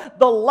hold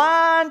the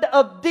line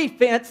of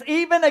defense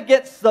even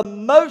against the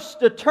most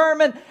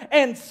determined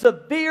and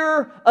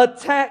severe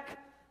attack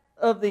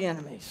of the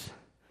enemies.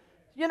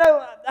 You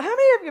know, how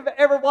many of you have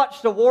ever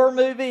watched a war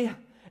movie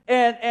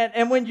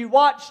and when you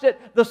watched it,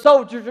 the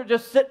soldiers are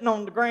just sitting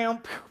on the ground?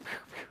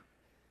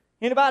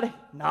 Anybody?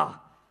 Nah,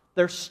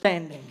 they're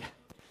standing.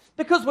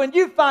 Because when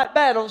you fight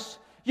battles,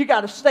 you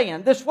got to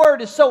stand. This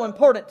word is so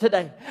important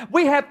today.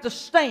 We have to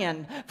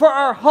stand for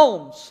our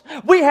homes.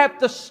 We have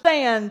to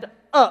stand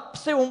up.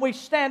 See, when we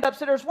stand up,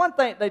 see, there's one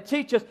thing they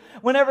teach us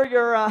whenever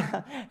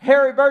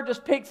Harry Burgess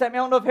picks at me.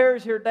 I don't know if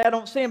Harry's here today. I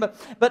don't see him,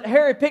 but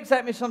Harry picks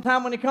at me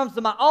sometime when he comes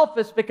to my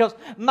office, because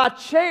my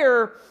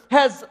chair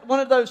has one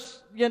of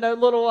those,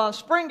 little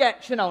spring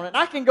action on it.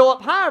 I can go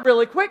up high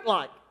really quick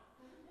like.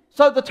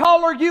 So the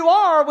taller you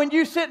are when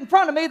you sit in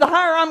front of me, the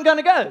higher I'm going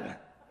to go.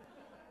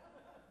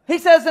 He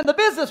says in the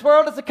business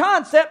world, it's a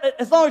concept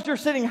as long as you're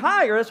sitting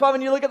higher. That's why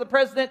when you look at the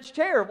president's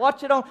chair,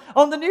 watch it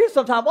on the news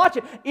sometime, watch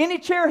it. Any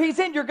chair he's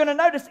in, you're going to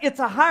notice it's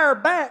a higher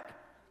back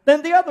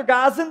than the other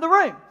guys in the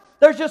room.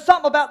 There's just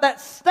something about that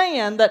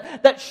stand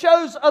that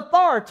shows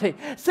authority.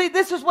 See,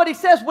 this is what he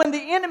says. When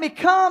the enemy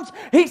comes,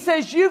 he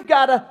says you've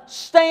got to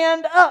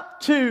stand up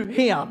to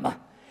him.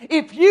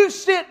 If you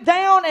sit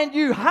down and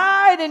you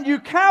hide and you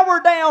cower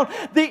down,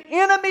 the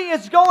enemy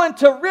is going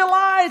to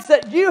realize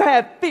that you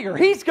have fear.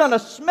 He's going to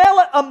smell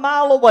it a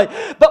mile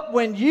away. But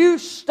when you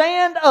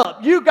stand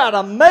up, you got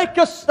to make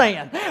a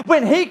stand.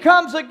 When he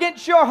comes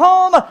against your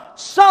home,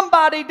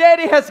 somebody,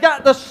 Daddy, has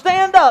got to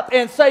stand up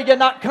and say you're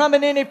not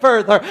coming any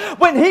further.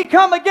 When he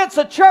come against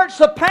a church,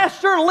 the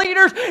pastor,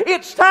 leaders,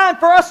 it's time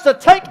for us to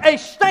take a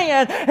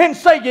stand and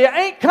say you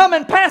ain't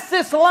coming past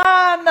this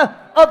line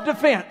of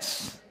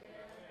defense.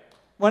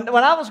 When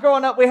I was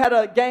growing up, we had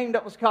a game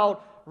that was called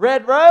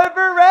Red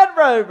Rover, Red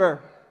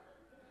Rover.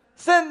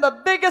 Send the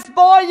biggest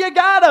boy you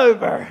got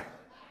over.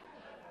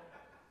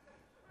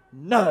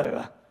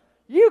 No.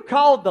 You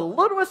called the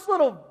littlest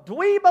little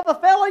dweeb of a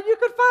fella you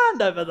could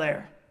find over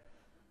there.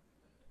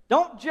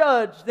 Don't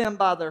judge them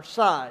by their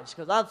size,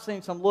 because I've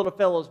seen some little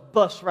fellows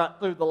bust right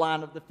through the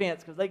line of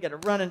defense because they get a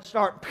running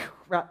start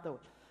right through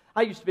it.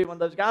 I used to be one of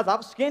those guys. I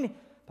was skinny,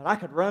 but I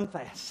could run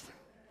fast.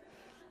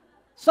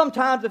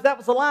 Sometimes if that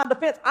was the line of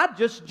defense, I'd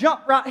just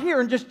jump right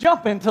here and just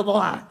jump into the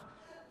line.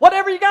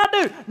 Whatever you got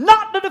to do,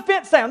 knock the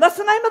defense down. That's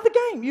the name of the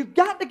game. You've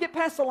got to get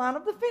past the line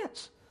of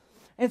defense.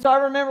 And so I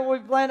remember we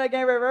played that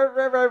game,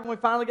 and we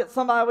finally get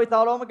somebody. We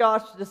thought, oh my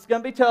gosh, this is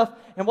going to be tough.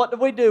 And what did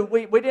we do?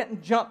 We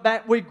didn't jump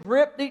back. We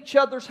gripped each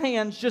other's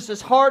hands just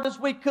as hard as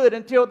we could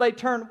until they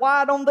turned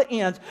wide on the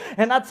ends.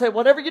 And I'd say,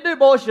 whatever you do,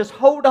 boys, just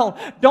hold on.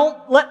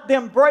 Don't let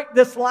them break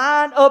this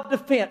line of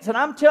defense. And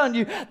I'm telling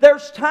you,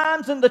 there's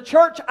times in the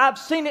church, I've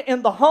seen it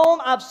in the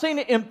home, I've seen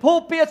it in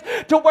pulpits,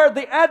 to where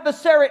the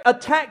adversary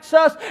attacks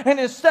us,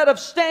 and instead of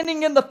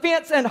standing in the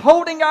fence and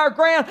holding our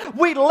ground,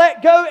 we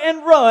let go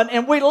and run,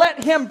 and we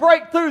let him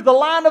break through the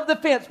line of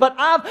defense. But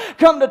I've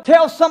come to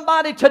tell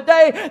somebody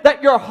today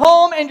that your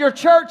home and your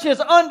church is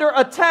under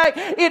attack.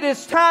 It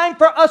is time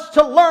for us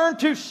to learn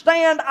to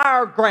stand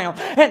our ground.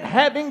 And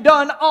having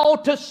done all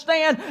to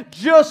stand,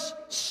 just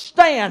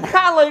stand.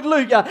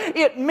 Hallelujah.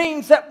 It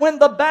means that when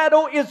the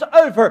battle is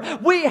over,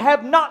 we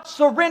have not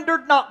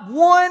surrendered not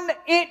 1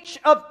 inch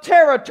of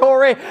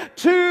territory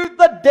to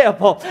the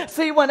devil.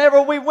 See,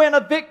 whenever we win a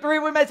victory,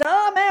 we may say,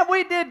 oh man,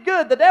 we did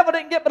good. The devil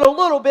didn't get but a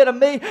little bit of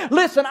me.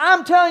 Listen,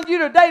 I'm telling you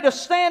today to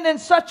stand in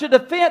such a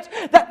defense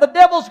that the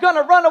devil's going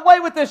to run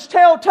away with his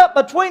tail tucked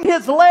between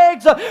his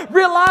legs,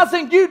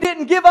 realizing you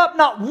didn't give up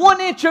not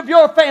 1 inch of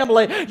your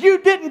family.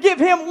 You didn't give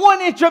him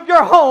 1 inch of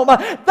your home.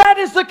 That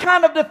is the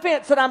kind of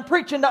defense that I'm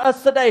preaching to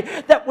us today,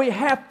 that we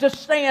have to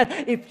stand.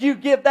 If you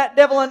give that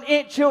devil 1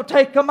 inch, he'll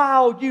take a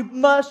mile. You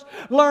must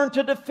learn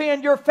to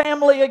defend your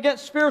family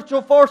against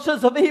spiritual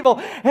forces of evil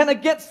and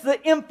against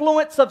the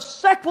influence of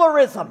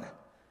secularism.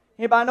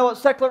 Anybody know what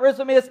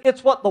secularism is?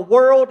 It's what the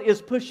world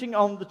is pushing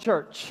on the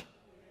church.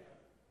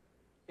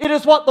 It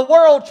is what the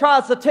world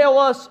tries to tell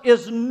us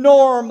is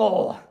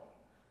normal.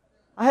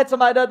 I had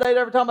somebody the other day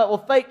ever talking about,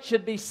 well, faith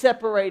should be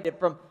separated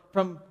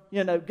from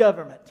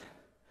government.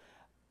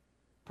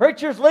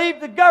 Preachers,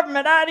 leave the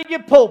government out of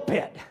your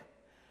pulpit.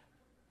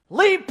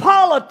 Leave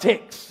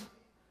politics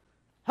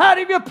out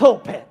of your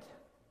pulpit.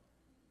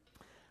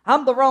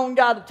 I'm the wrong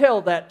guy to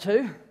tell that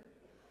to,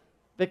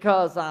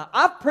 because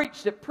I've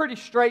preached it pretty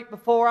straight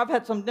before. I've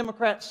had some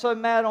Democrats so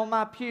mad on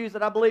my pews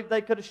that I believe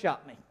they could have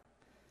shot me.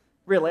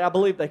 Really, I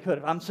believe they could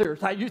have. I'm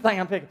serious. You think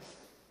I'm picking?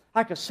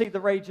 I could see the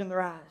rage in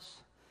their eyes.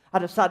 I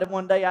decided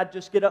one day I'd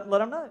just get up and let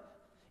them know.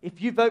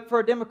 If you vote for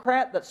a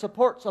Democrat that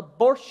supports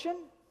abortion,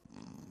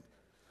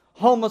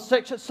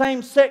 homosexual,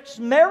 same-sex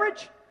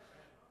marriage,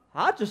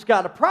 I just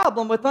got a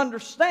problem with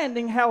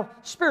understanding how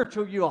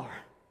spiritual you are.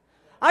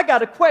 I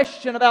got a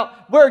question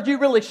about where you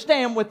really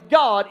stand with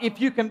God if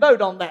you can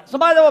vote on that.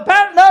 Somebody will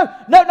pat,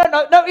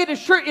 no, it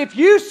is true. If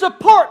you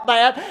support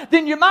that,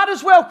 then you might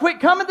as well quit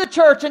coming to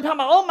church and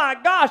talking about, oh my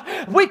gosh,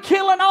 we're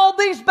killing all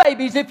these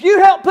babies. If you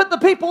help put the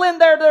people in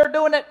there that are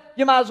doing it,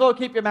 you might as well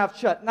keep your mouth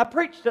shut. And I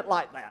preached it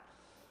like that.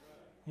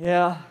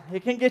 Yeah,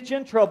 it can get you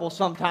in trouble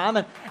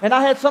sometime. And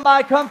I had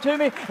somebody come to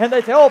me and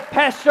they say, oh,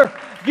 Pastor,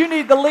 you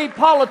need to leave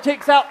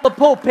politics out the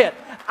pulpit.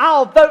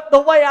 I'll vote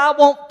the way I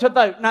want to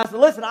vote. And I said,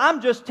 listen,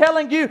 I'm just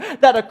telling you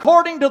that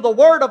according to the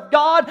Word of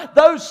God,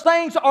 those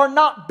things are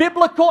not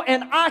biblical,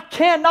 and I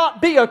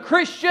cannot be a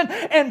Christian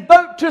and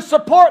vote to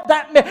support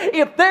that.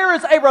 If there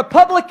is a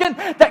Republican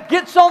that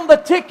gets on the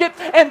ticket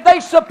and they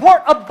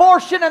support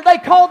abortion and they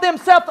call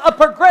themselves a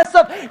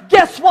progressive,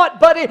 guess what,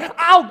 buddy?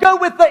 I'll go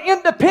with the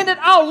independent.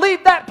 I'll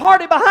leave that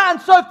party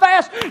behind so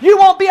fast you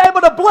won't be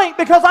able to blink,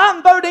 because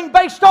I'm voting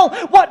based on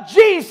what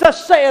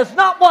Jesus says,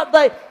 not what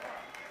they...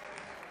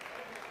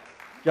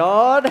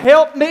 God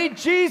help me,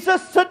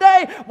 Jesus,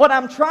 today. What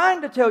I'm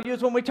trying to tell you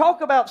is when we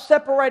talk about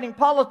separating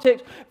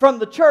politics from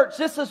the church,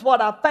 this is what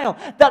I found.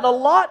 That a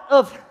lot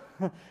of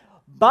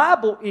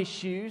Bible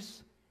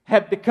issues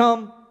have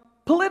become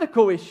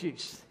political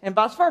issues and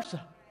vice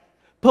versa.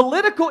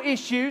 Political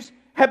issues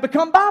have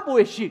become Bible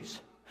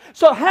issues.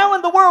 So how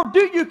in the world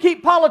do you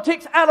keep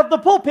politics out of the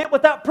pulpit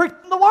without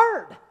preaching the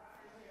Word?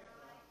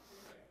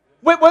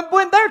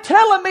 When they're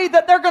telling me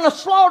that they're going to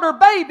slaughter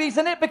babies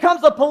and it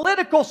becomes a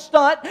political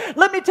stunt,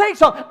 let me tell you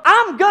something.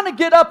 I'm going to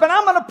get up and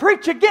I'm going to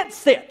preach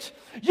against it.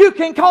 You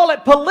can call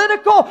it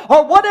political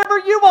or whatever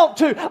you want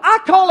to. I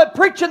call it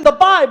preaching the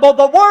Bible,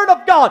 the Word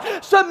of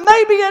God. So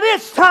maybe it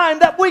is time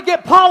that we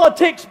get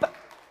politics back.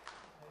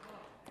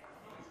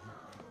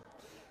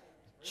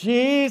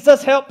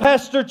 Jesus, help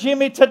Pastor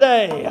Jimmy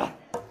today.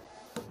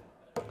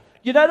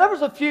 You know, there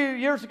was a few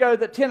years ago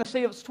that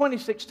Tennessee, it was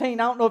 2016,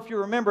 I don't know if you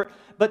remember it,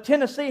 but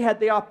Tennessee had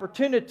the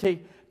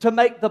opportunity to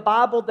make the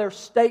Bible their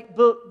state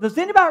book. Does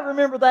anybody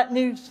remember that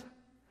news?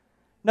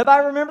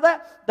 Nobody remember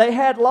that? They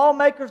had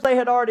lawmakers, they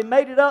had already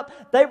made it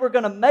up. They were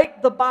going to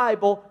make the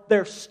Bible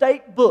their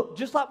state book,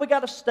 just like we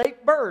got a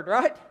state bird,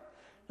 right?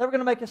 They were going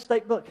to make a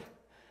state book.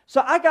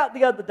 So I got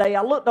the other day,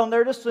 I looked on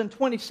there, this was in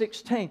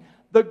 2016.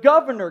 The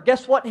governor,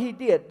 guess what he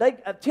did?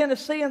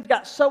 Tennesseans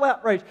got so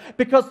outraged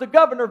because the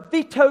governor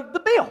vetoed the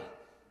bill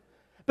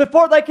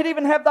before they could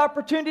even have the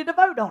opportunity to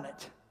vote on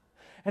it.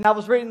 And I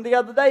was reading the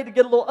other day to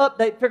get a little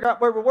update, figure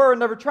out where we were,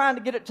 and they were trying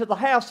to get it to the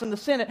House and the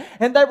Senate,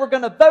 and they were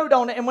going to vote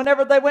on it, and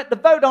whenever they went to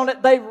vote on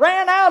it, they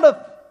ran out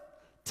of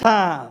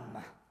time.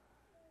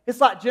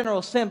 It's like General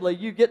Assembly.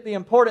 You get the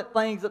important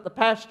things that the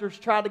pastors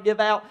try to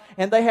give out,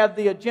 and they have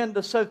the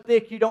agenda so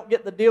thick you don't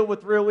get to deal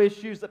with real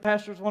issues that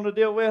pastors want to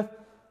deal with.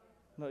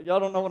 No,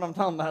 y'all don't know what I'm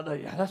talking about, do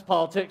you? That's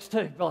politics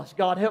too. Bless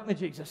God, help me,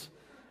 Jesus.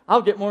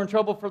 I'll get more in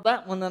trouble for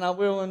that one than I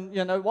will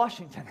in,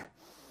 Washington.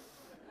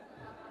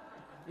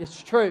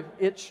 It's true.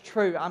 It's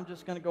true. I'm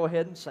just going to go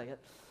ahead and say it.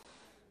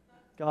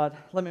 God,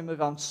 let me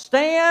move on.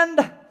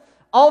 Stand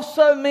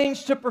also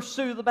means to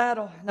pursue the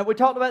battle. Now, we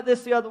talked about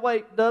this the other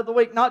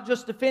week, not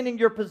just defending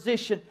your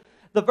position.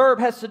 The verb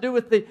has to do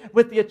with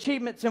the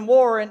achievements in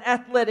war and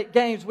athletic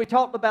games. We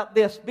talked about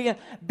this,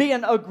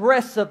 being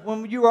aggressive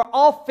when you are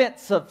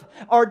offensive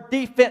or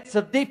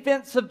defensive.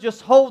 Defensive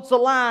just holds the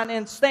line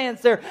and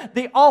stands there.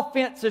 The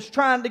offense is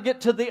trying to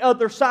get to the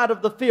other side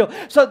of the field.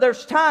 So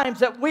there's times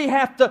that we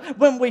have to,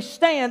 when we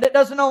stand, it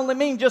doesn't only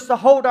mean just to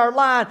hold our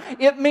line.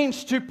 It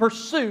means to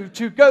pursue,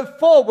 to go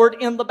forward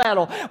in the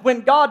battle.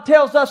 When God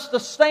tells us to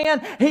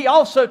stand, He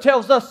also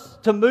tells us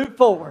to move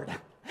forward.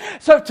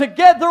 So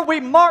together we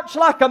march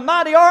like a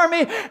mighty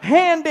army,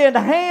 hand in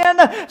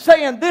hand,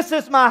 saying, this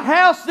is my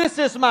house, this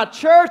is my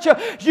church.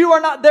 You are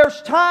not, there's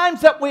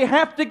times that we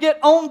have to get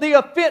on the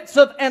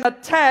offensive and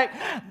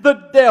attack the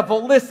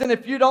devil. Listen,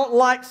 if you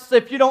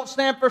don't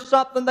stand for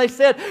something, they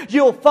said,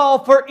 you'll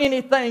fall for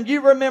anything. You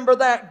remember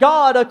that.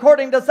 God,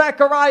 according to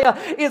Zechariah,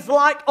 is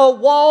like a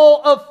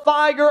wall of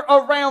fire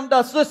around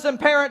us. Listen,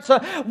 parents,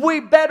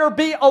 we better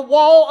be a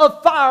wall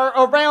of fire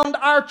around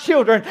our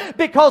children,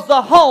 because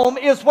the home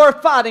is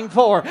worth fighting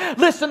for.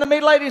 Listen to me,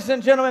 ladies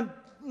and gentlemen.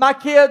 My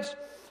kids,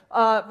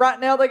 right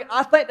now,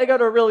 I think they go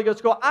to a really good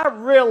school.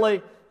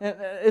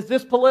 Is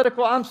this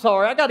political? I'm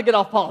sorry. I got to get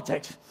off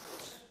politics.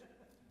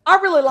 I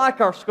really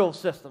like our school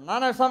system. I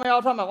know some of y'all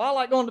are talking about, well, I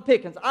like going to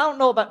Pickens. I don't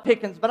know about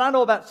Pickens, but I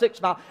know about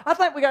 6 Mile. I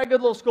think we got a good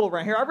little school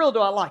around here. I really do.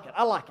 I like it.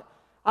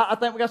 I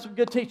think we got some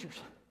good teachers.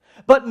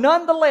 But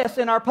nonetheless,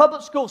 in our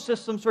public school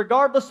systems,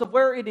 regardless of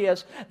where it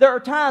is, there are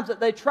times that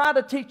they try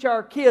to teach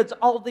our kids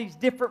all these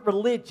different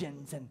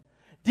religions and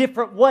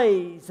different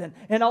ways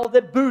and all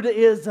that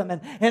Buddhism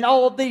and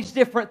all of these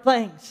different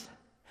things.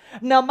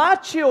 Now, my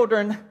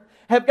children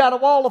have got a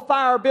wall of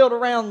fire built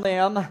around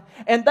them,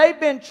 and they've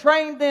been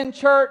trained in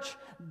church.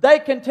 They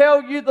can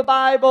tell you the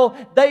Bible.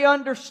 They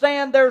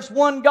understand there's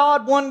one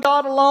God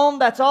alone.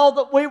 That's all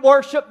that we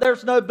worship.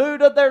 There's no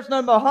Buddha. There's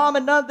no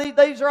Muhammad. None of these.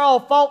 These are all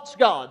false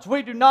gods.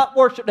 We do not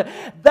worship them.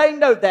 They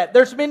know that.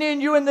 There's many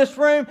of you in this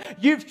room,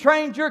 you've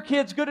trained your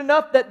kids good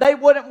enough that they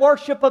wouldn't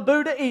worship a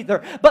Buddha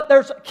either. But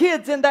there's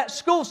kids in that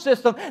school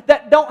system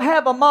that don't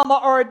have a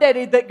mama or a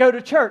daddy that go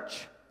to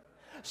church.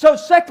 So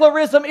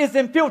secularism is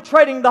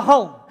infiltrating the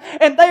home.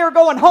 And they are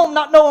going home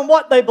not knowing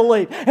what they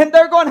believe. And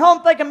they're going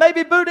home thinking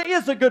maybe Buddha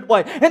is a good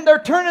way. And they're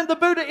turning to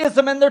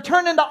Buddhism, and they're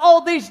turning to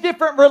all these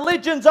different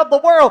religions of the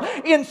world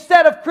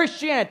instead of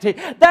Christianity.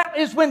 That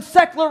is when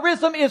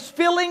secularism is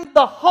filling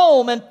the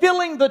home and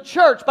filling the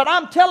church. But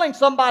I'm telling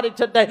somebody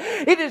today,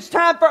 it is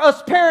time for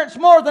us parents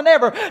more than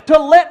ever to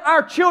let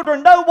our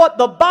children know what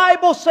the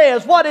Bible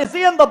says, what is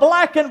in the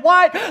black and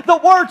white, the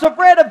words of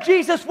red of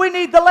Jesus. We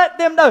need to let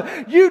them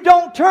know. You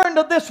don't turn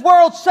to this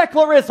world's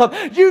secularism.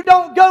 You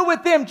don't go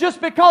with them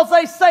just because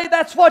they say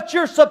that's what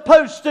you're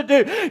supposed to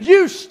do.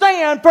 You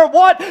stand for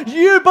what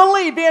you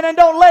believe in, and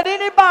don't let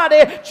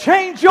anybody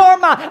change your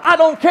mind. I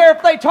don't care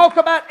if they talk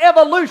about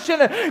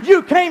evolution.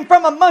 You came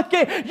from a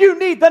monkey. You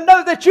need to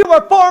know that you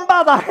were formed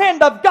by the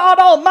hand of God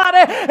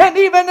Almighty, and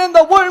even in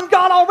the womb,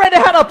 God already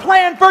had a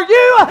plan for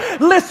you.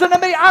 Listen to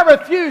me. I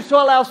refuse to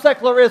allow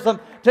secularism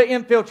to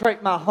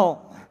infiltrate my home.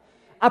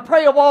 I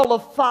pray a wall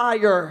of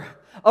fire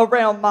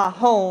around my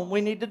home. We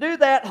need to do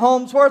that.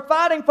 Home's worth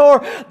fighting for.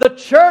 The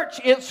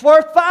church, it's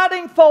worth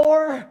fighting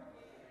for.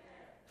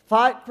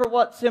 Fight for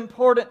what's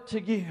important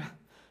to you.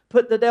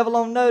 put the devil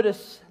on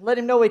notice. Let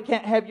him know he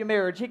can't have your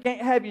marriage. He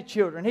can't have your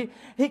children.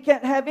 He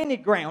can't have any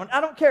ground.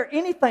 I don't care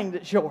anything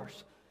that's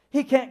yours.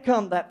 He can't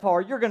come that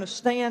far. You're going to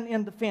stand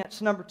in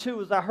defense. Number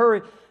 2, as I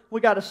hurry,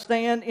 we got to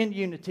stand in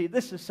unity.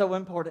 This is so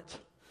important.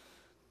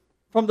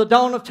 From the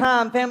dawn of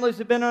time, families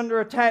have been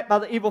under attack by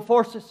the evil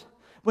forces.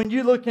 When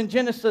you look in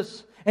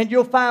Genesis, and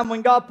you'll find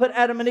when God put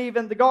Adam and Eve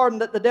in the garden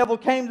that the devil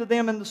came to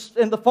them in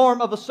the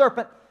form of a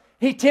serpent.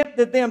 He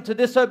tempted them to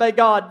disobey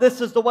God. This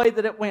is the way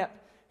that it went.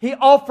 He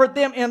offered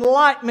them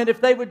enlightenment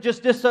if they would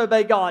just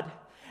disobey God.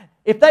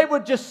 If they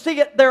would just see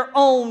it their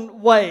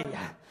own way.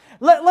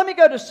 Let me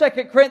go to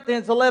 2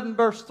 Corinthians 11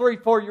 verse 3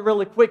 for you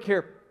really quick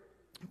here.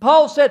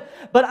 Paul said,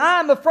 "But I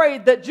am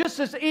afraid that just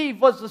as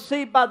Eve was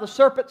deceived by the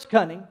serpent's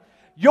cunning,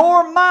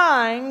 your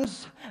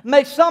minds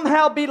may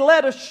somehow be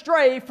led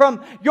astray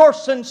from your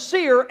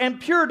sincere and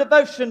pure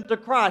devotion to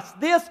Christ."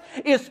 This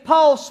is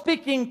Paul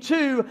speaking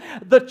to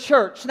the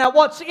church. Now,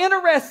 what's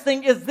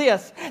interesting is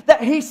this,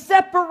 that he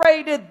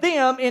separated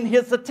them in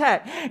his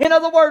attack. In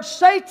other words,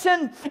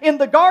 Satan in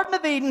the Garden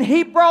of Eden,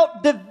 he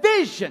brought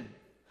division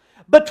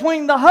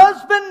between the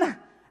husband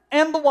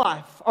and the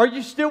wife. Are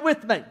you still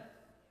with me?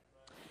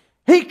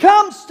 He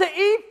comes to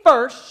Eve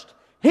first.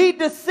 He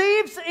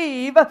deceives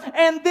Eve,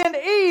 and then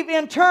Eve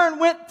in turn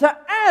went to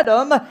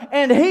Adam,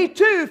 and he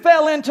too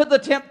fell into the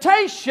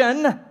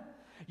temptation.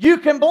 You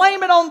can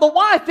blame it on the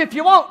wife if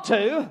you want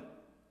to,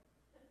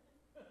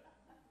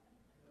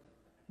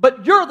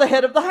 but you're the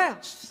head of the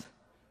house.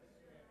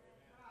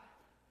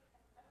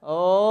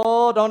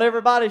 Oh, don't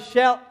everybody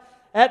shout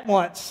at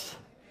once.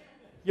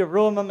 You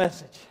ruined my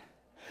message.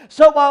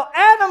 So while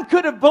Adam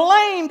could have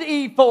blamed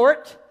Eve for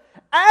it,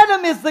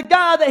 Adam is the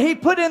guy that he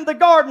put in the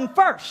garden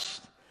first.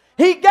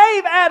 He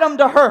gave Adam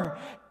to her.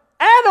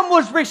 Adam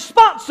was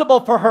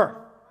responsible for her.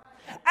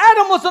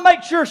 Adam was to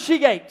make sure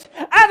she ate.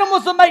 Adam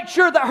was to make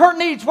sure that her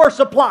needs were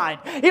supplied.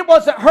 It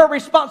wasn't her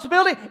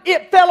responsibility.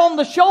 It fell on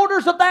the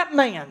shoulders of that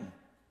man.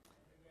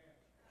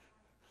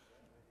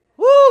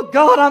 Woo,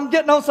 God, I'm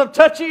getting on some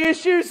touchy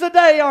issues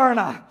today, aren't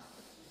I?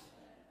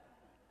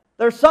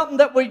 There's something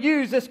that we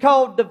use. It's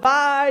called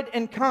divide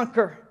and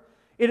conquer.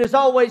 It has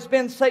always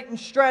been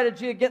Satan's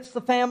strategy against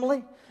the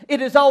family. It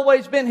has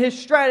always been his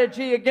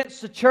strategy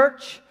against the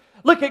church.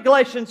 Look at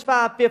Galatians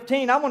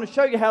 5:15. I want to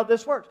show you how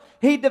this works.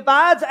 He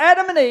divides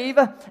Adam and Eve,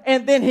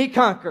 and then he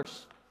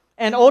conquers.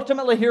 And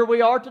ultimately, here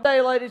we are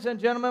today, ladies and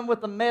gentlemen, with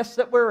the mess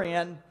that we're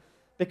in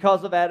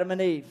because of Adam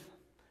and Eve.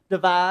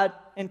 Divide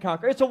and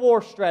conquer. It's a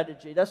war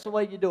strategy. That's the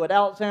way you do it.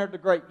 Alexander the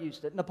Great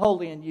used it.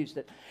 Napoleon used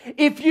it.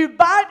 If you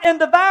bite and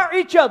devour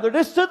each other,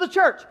 this to the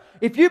church,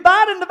 if you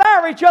bite and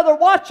devour each other,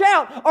 watch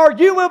out, or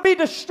you will be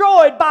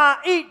destroyed by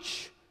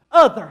each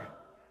other.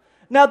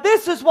 Now,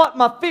 this is what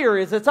my fear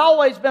is. It's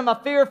always been my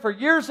fear for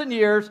years and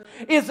years,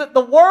 is that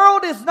the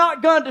world is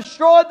not going to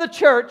destroy the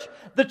church.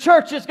 The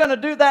church is going to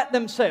do that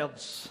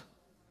themselves.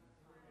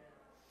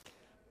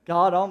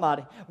 God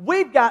Almighty.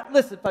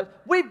 Listen folks,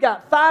 we've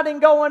got fighting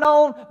going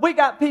on. We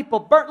got people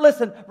burnt.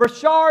 Listen,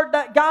 Richard,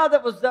 that guy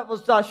that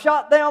was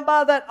shot down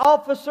by that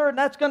officer, and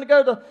that's going to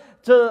go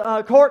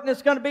to court, and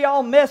it's going to be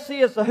all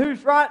messy as to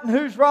who's right and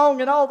who's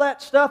wrong and all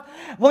that stuff.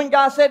 One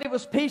guy said he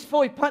was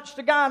peaceful. He punched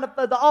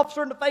the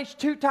officer in the face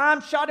 2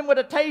 times, shot him with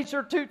a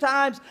taser 2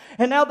 times,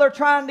 and now they're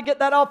trying to get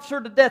that officer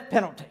the death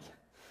penalty.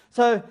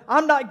 So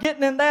I'm not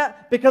getting in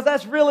that because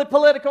that's really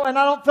political and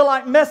I don't feel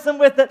like messing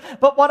with it.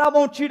 But what I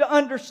want you to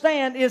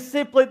understand is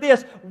simply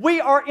this.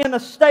 We are in a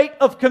state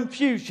of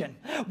confusion.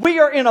 We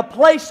are in a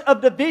place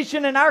of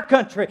division in our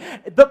country.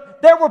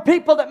 There were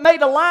people that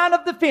made a line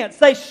of defense.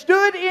 They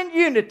stood in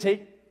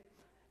unity.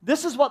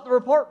 This is what the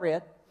report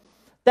read.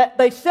 That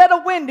they set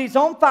a Wendy's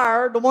on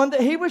fire, the one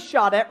that he was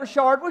shot at,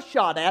 Richard was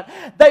shot at.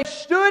 They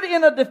stood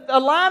in a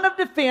line of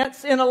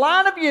defense, in a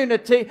line of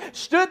unity,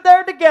 stood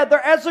there together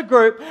as a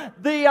group.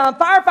 The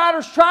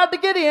firefighters tried to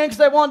get in because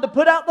they wanted to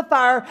put out the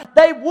fire.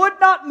 They would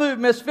not move,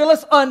 Miss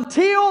Phyllis,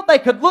 until they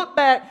could look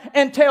back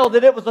and tell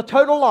that it was a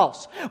total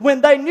loss. When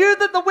they knew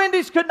that the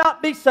Wendy's could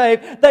not be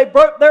saved, they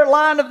broke their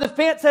line of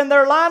defense and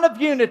their line of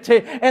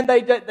unity, and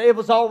it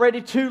was already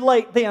too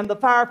late then. The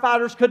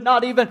firefighters could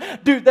not even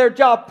do their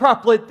job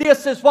properly.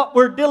 This is what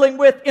we're dealing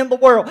with in the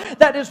world.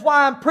 That is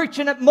why I'm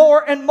preaching it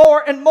more and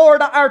more and more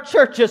to our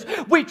churches.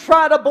 We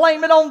try to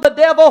blame it on the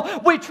devil.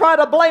 We try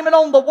to blame it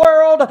on the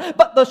world.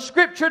 But the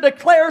scripture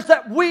declares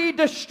that we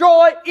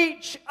destroy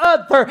each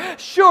other.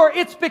 Sure,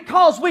 it's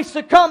because we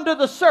succumb to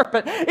the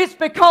serpent. It's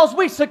because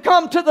we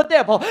succumb to the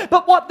devil.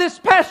 But what this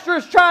pastor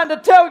is trying to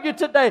tell you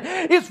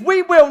today is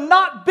we will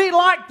not be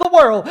like the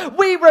world.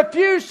 We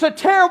refuse to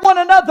tear one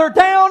another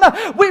down.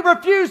 We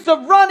refuse to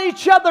run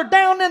each other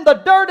down in the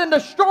dirt and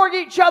destroy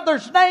each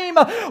other's name.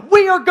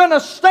 We are going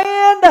to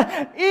stand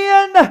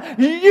in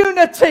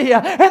unity.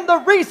 And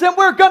the reason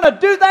we're going to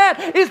do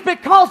that is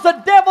because the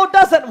devil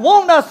doesn't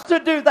want us to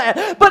do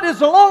that. But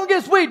as long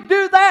as we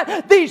do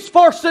that, these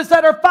forces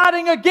that are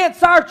fighting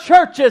against our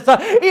churches,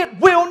 it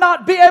will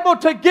not be able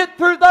to get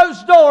through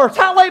those doors.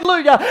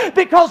 Hallelujah.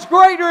 Because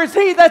greater is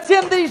he that's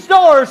in these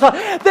doors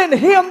than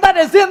him that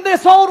is in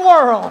this old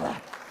world.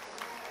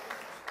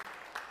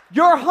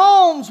 Your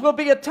homes will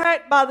be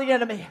attacked by the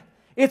enemy.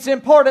 It's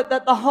important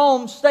that the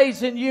home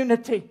stays in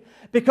unity,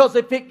 because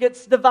if it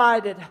gets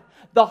divided,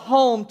 the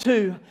home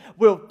too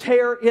will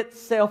tear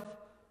itself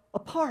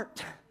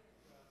apart.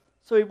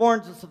 So he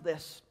warns us of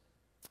this.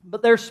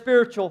 But there's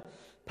spiritual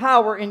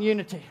power in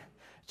unity.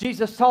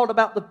 Jesus taught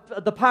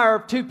about the power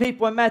of two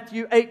people in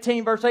Matthew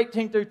 18, verse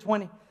 18 through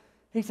 20.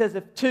 He says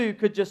if two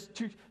could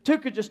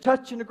just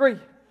touch and agree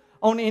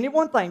on any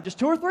one thing, just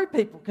 2 or 3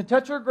 people can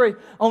touch or agree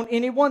on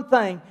any one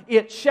thing,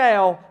 it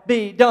shall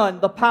be done.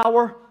 The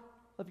power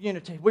of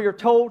unity. We are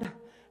told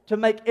to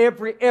make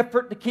every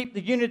effort to keep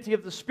the unity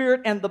of the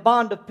Spirit and the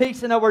bond of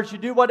peace. In other words, you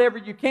do whatever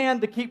you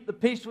can to keep the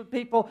peace with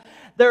people.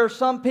 There are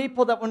some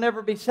people that will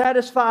never be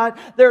satisfied.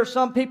 There are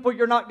some people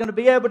you're not going to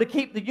be able to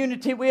keep the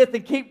unity with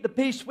and keep the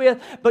peace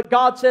with. But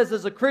God says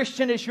as a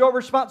Christian, it's your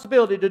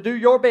responsibility to do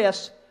your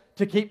best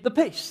to keep the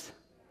peace.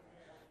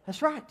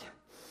 That's right.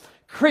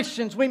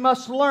 Christians, we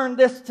must learn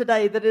this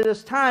today, that it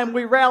is time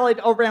we rallied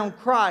around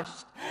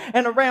Christ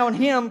and around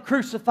Him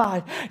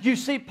crucified. You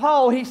see,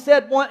 Paul, he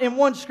said in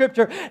one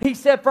scripture, he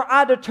said, "For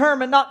I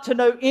determined not to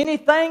know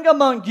anything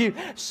among you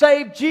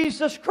save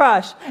Jesus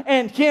Christ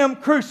and Him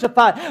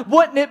crucified."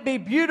 Wouldn't it be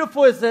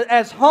beautiful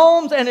as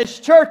homes and as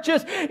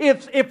churches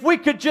if we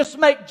could just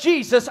make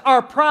Jesus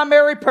our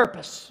primary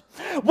purpose?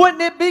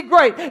 Wouldn't it be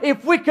great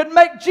if we could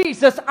make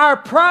Jesus our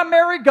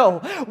primary goal?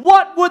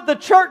 What would the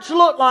church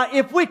look like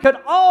if we could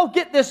all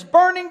get this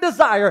burning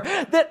desire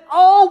that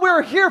all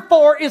we're here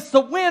for is to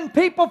win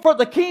people for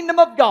the kingdom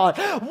of God?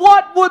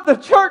 What would the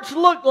church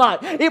look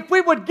like if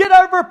we would get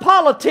over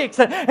politics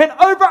and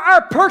over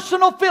our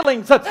personal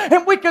feelings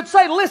and we could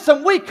say,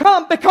 listen, we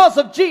come because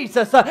of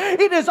Jesus.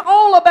 It is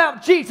all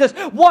about Jesus.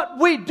 What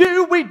we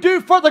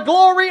do for the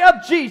glory of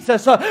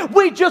Jesus.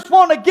 We just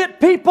want to get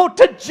people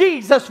to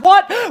Jesus.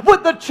 What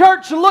would the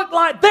church look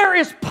like? There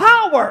is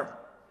power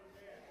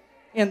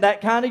in that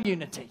kind of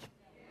unity.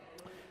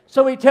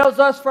 So he tells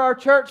us for our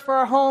church, for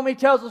our home, he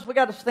tells us we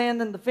got to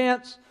stand in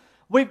defense.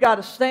 We've got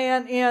to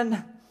stand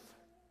in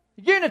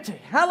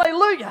unity.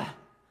 Hallelujah.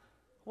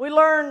 We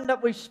learn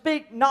that we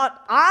speak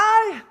not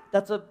I.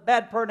 That's a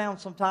bad pronoun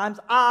sometimes.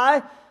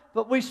 I.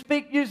 But we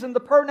speak using the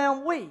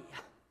pronoun we.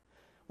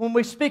 When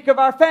we speak of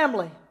our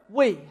family,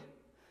 we.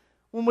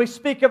 When we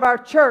speak of our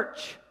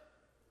church,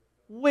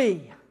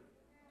 we.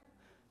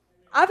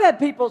 I've had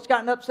people that's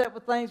gotten upset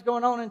with things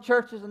going on in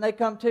churches, and they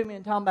come to me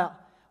and talk about,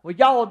 well,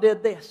 y'all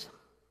did this.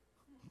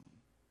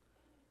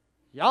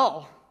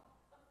 Y'all?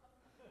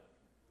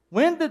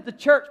 When did the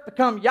church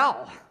become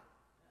y'all?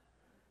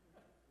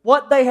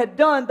 What they had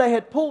done, they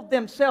had pulled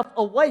themselves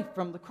away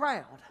from the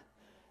crowd.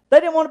 They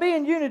didn't want to be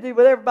in unity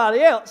with everybody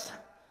else.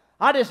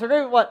 I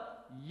disagree with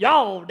what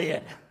y'all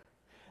did.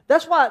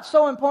 That's why it's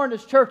so important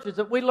as churches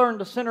that we learn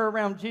to center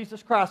around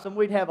Jesus Christ, and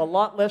we'd have a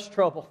lot less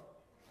trouble.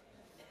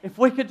 If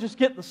we could just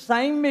get the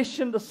same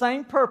mission, the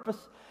same purpose,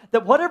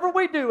 that whatever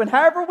we do and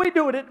however we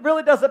do it, it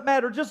really doesn't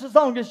matter. Just as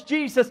long as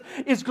Jesus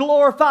is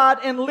glorified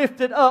and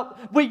lifted up,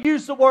 we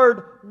use the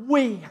word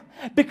we.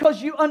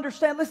 Because you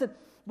understand, listen,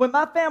 when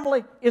my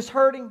family is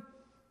hurting,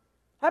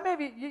 how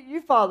many of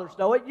you fathers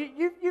know it?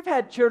 You've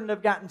had children that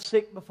have gotten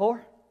sick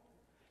before.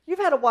 You've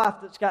had a wife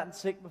that's gotten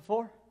sick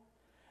before.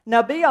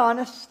 Now be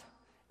honest,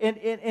 and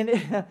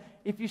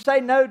if you say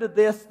no to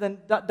this, then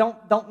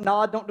don't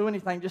nod, don't do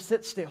anything, just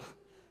sit still.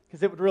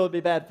 Because it would really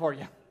be bad for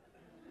you.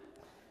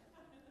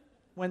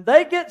 When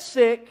they get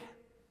sick,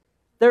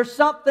 there's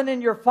something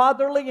in your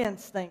fatherly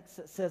instincts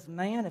that says,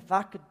 man, if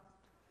I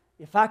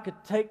could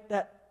take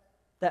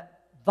that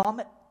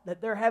vomit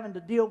that they're having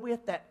to deal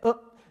with, that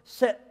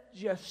upset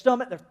your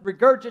stomach, the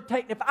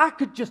regurgitating, if I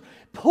could just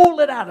pull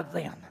it out of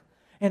them,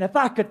 and if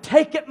I could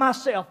take it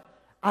myself,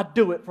 I'd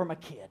do it for my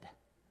kid.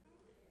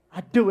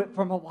 I'd do it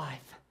for my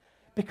wife.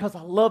 Because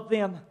I love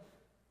them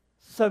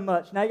so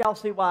much. Now y'all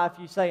see why if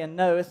you're saying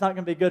no, it's not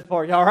going to be good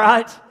for you, all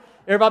right?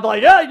 Everybody be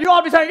like, yeah, you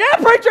ought to be saying, yeah,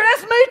 preacher,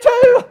 that's me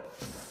too.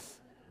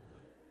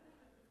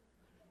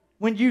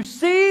 When you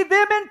see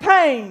them in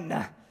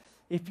pain,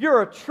 if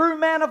you're a true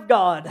man of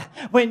God,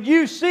 when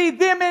you see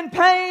them in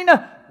pain,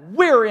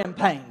 we're in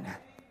pain.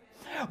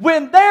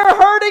 When they're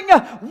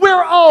hurting,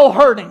 we're all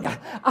hurting.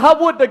 I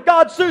would to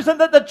God, Susan,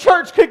 that the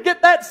church could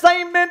get that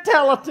same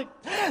mentality.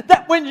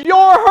 That when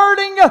you're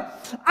hurting,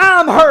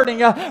 I'm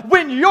hurting.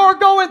 When you're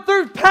going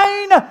through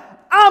pain,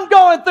 I'm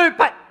going through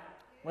pain.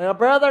 Well,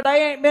 brother,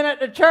 they ain't been at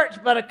the church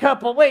but a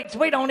couple weeks.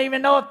 We don't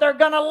even know if they're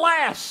going to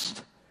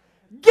last.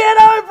 Get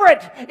over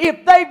it.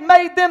 If they've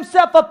made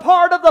themselves a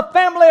part of the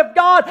family of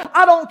God,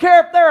 I don't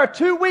care if they're a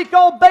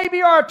 2-week-old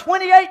baby or a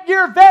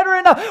 28-year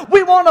veteran.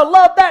 We want to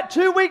love that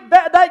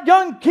that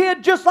young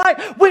kid just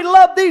like we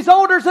love these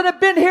elders that have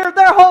been here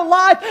their whole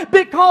life,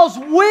 because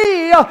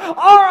we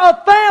are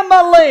a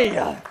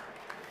family.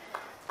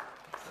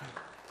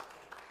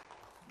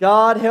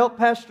 God help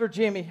Pastor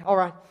Jimmy. All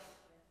right.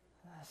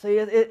 See,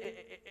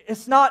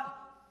 it's not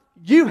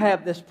you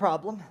have this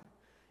problem.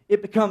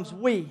 It becomes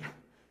we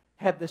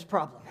have this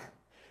problem.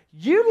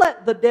 You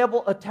let the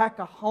devil attack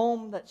a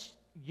home that's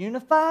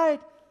unified,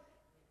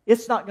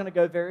 it's not going to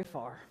go very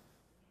far.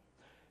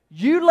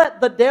 You let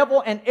the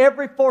devil and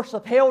every force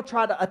of hell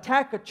try to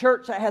attack a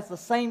church that has the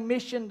same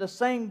mission, the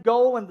same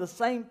goal, and the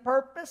same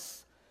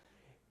purpose,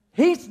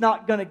 he's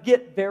not going to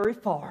get very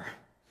far.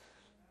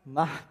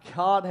 My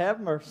God, have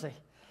mercy.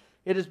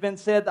 It has been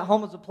said that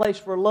home is a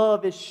place where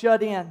love is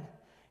shut in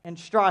and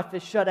strife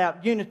is shut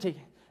out.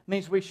 Unity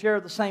means we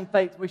share the same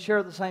faith, we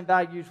share the same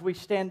values, we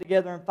stand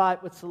together and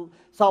fight with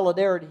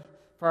solidarity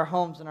for our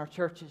homes and our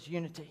churches.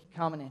 Unity,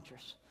 common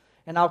interests.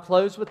 And I'll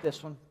close with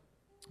this one.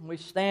 We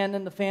stand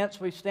in defense,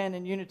 we stand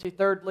in unity.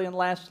 Thirdly and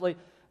lastly,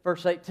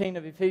 verse 18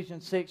 of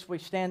Ephesians 6, we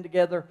stand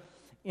together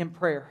in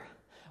prayer.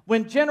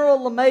 When General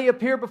LeMay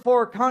appeared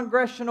before a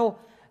congressional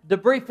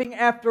debriefing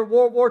after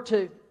World War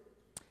II,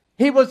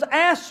 he was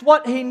asked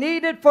what he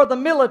needed for the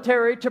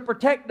military to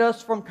protect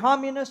us from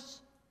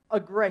communist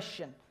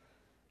aggression.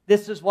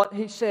 This is what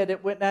he said.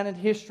 It went down in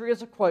history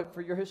as a quote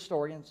for your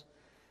historians.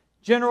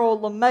 General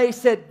LeMay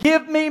said,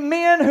 "Give me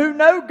men who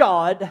know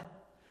God.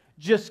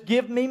 Just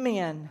give me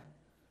men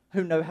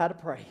who know how to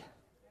pray."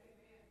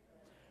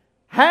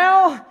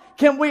 How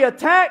can we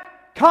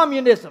attack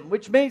communism,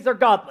 which means they're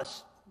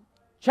godless?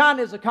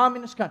 China is a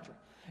communist country.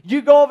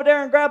 You go over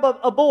there and grab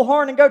a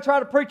bullhorn and go try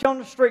to preach on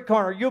the street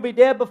corner. You'll be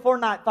dead before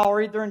nightfall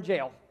or either in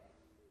jail.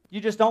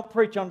 You just don't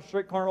preach on the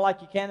street corner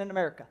like you can in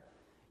America.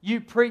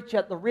 You preach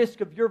at the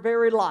risk of your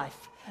very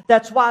life.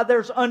 That's why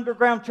there's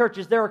underground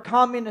churches. They're a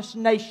communist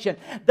nation.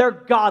 They're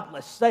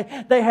godless.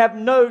 They have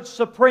no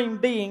supreme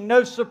being,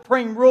 no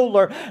supreme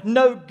ruler,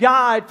 no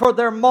guide for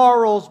their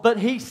morals. But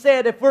he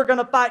said, if we're going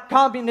to fight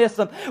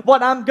communism,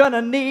 what I'm going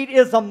to need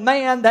is a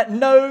man that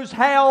knows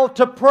how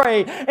to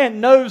pray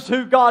and knows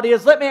who God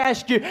is. Let me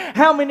ask you,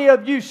 how many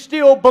of you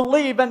still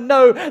believe and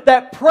know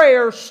that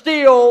prayer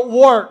still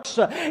works?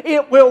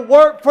 It will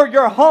work for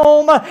your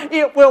home.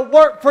 It will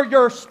work for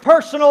your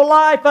personal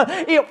life.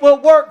 It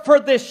will work for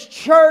this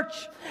church.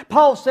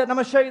 Paul said, and I'm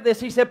going to show you this.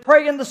 He said,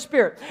 pray in the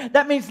Spirit.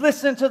 That means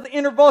listen to the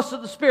inner voice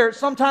of the Spirit.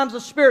 Sometimes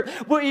the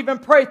Spirit will even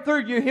pray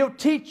through you. He'll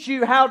teach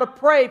you how to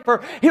pray.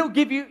 He'll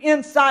give you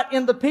insight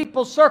in the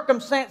people's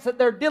circumstance that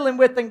they're dealing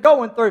with and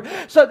going through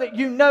so that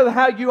you know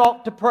how you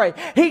ought to pray.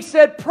 He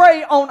said,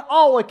 pray on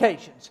all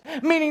occasions,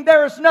 meaning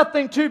there is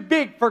nothing too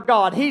big for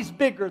God. He's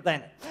bigger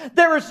than it.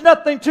 There is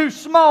nothing too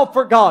small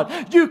for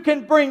God. You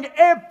can bring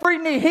every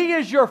need. He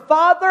is your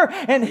Father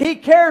and He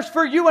cares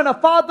for you in a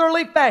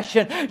fatherly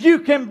fashion. You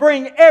can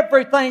bring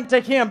everything to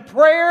Him.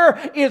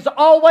 Prayer is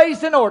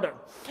always in order.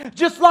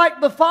 Just like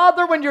the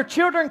Father, when your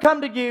children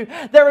come to you,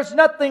 there is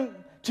nothing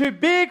too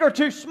big or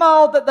too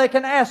small that they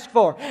can ask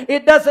for.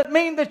 It doesn't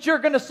mean that you're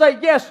going to say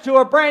yes to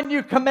a brand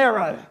new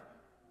Camaro.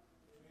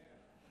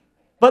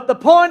 But the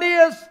point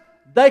is,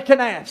 they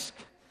can ask.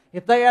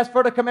 If they ask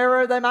for the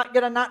Camaro, they might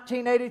get a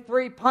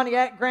 1983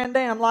 Pontiac Grand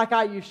Am like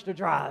I used to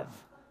drive.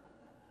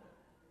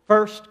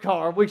 First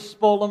car, we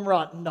spoil them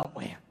rotten, don't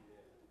we?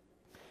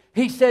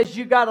 He says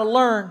you got to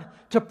learn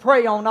to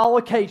pray on all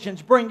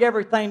occasions. Bring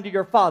everything to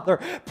your Father.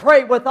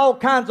 Pray with all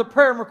kinds of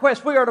prayer and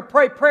requests. We are to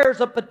pray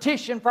prayers of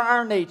petition for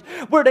our needs.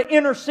 We're to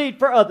intercede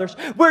for others.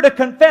 We're to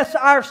confess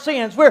our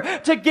sins. We're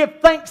to give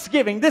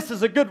thanksgiving. This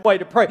is a good way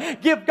to pray.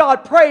 Give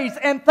God praise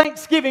and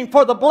thanksgiving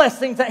for the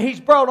blessings that He's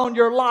brought on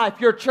your life,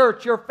 your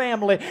church, your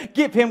family.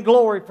 Give Him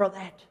glory for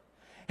that.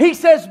 He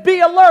says,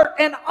 be alert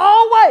and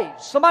always.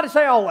 Somebody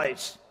say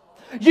always.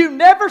 You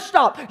never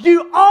stop.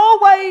 You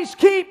always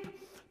keep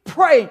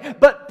praying.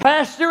 But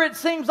Pastor, it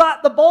seems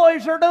like the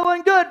boys are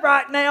doing good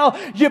right now.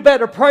 You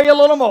better pray a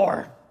little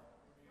more.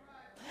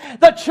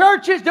 The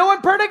church is doing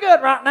pretty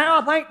good right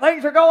now. I think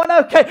things are going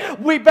okay.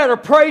 We better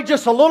pray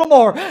just a little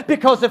more,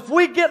 because if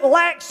we get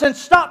lax and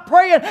stop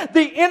praying,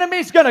 the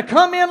enemy's going to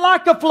come in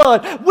like a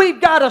flood. We've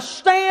got to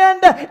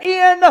stand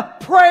in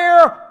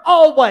prayer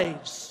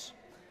always.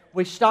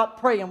 We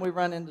stop praying, we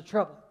run into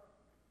trouble.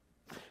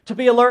 To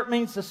be alert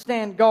means to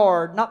stand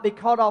guard, not be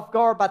caught off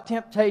guard by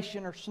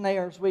temptation or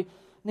snares. We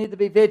need to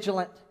be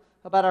vigilant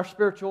about our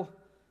spiritual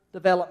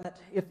development.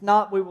 If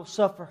not, we will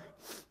suffer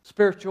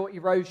spiritual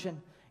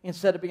erosion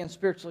instead of being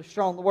spiritually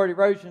strong. The word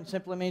erosion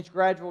simply means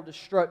gradual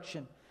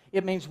destruction.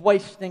 It means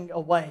wasting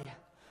away.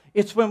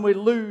 It's when we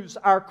lose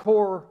our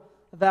core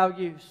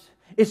values.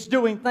 It's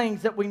doing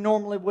things that we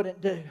normally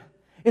wouldn't do.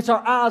 It's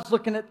our eyes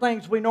looking at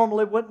things we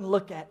normally wouldn't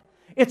look at.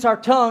 It's our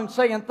tongue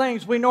saying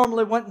things we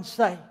normally wouldn't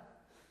say.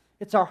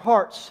 It's our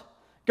hearts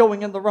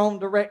going in the wrong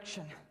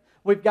direction.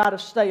 We've got to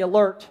stay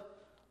alert.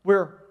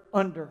 We're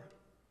under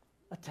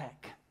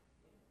attack.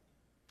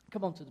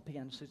 Come on to the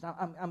piano, Susan.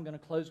 I'm going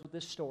to close with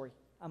this story.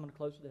 I'm going to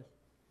close with this.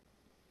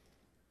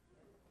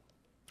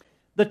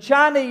 The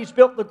Chinese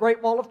built the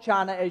Great Wall of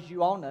China, as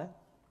you all know.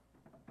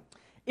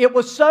 It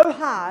was so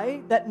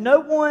high that no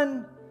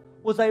one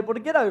was able to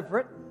get over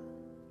it.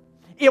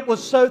 It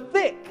was so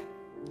thick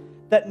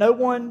that no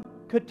one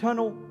could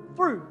tunnel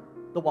through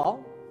the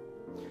wall.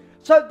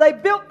 So they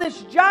built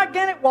this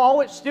gigantic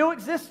wall. It still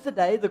exists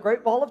today, the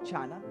Great Wall of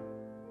China.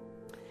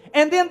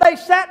 And then they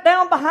sat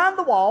down behind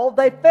the wall.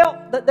 They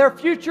felt that their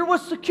future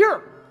was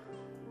secure.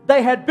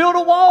 They had built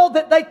a wall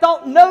that they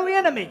thought no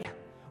enemy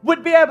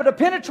would be able to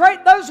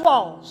penetrate those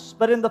walls.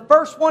 But in the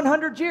first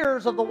 100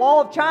 years of the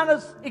Wall of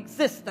China's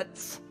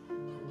existence,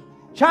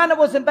 China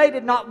was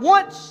invaded not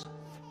once.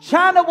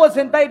 China was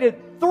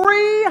invaded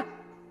 3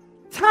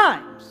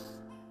 times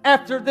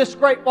after this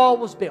Great Wall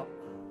was built.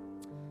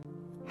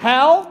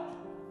 How?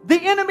 The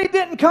enemy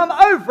didn't come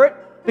over it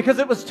because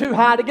it was too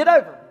high to get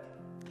over.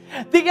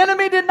 The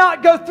enemy did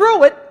not go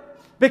through it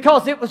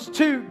because it was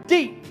too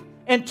deep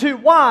and too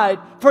wide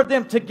for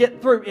them to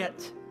get through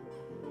it.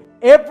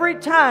 Every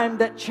time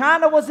that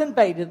China was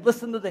invaded,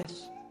 listen to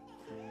this,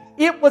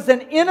 it was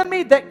an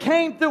enemy that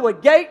came through a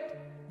gate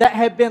that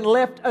had been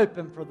left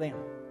open for them.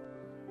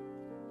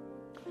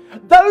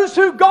 Those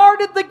who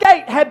guarded the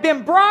gate had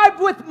been bribed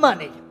with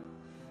money.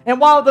 And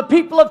while the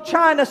people of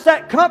China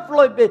sat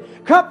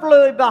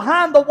comfortably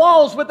behind the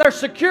walls with their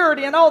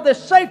security and all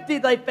this safety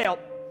they failed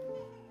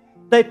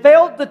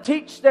to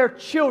teach their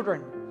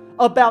children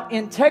about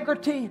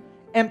integrity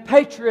and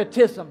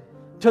patriotism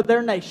to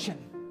their nation.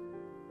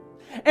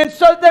 And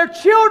so their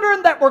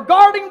children that were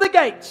guarding the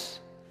gates,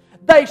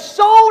 they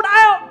sold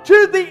out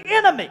to the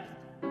enemy.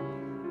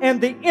 And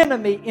the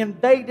enemy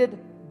invaded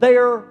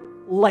their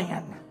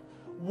land.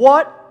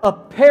 What a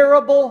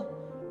parable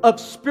of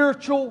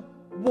spiritual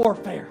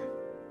warfare.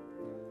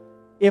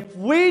 If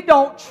we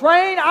don't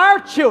train our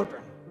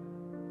children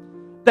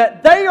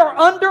that they are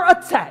under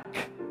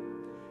attack,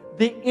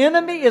 the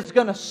enemy is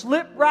going to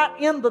slip right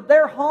into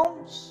their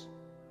homes.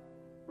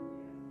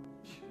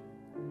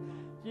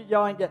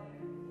 Y'all ain't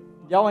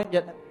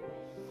getting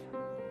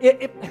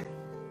it.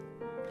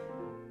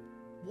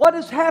 What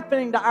is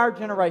happening to our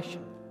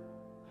generation?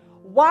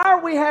 Why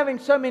are we having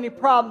so many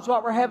problems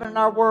what we're having in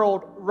our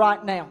world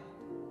right now?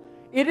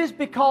 It is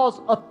because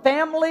a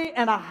family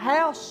and a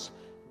house,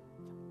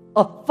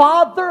 a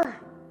father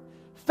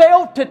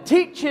failed to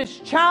teach his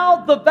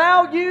child the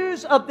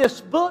values of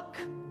this book,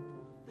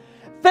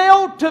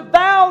 failed to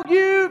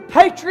value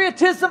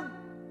patriotism,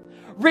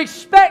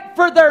 respect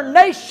for their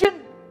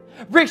nation,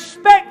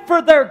 respect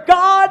for their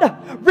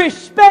God,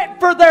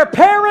 respect for their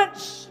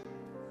parents.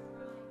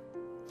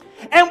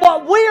 And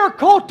what we are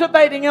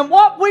cultivating and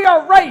what we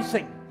are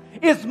raising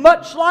is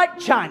much like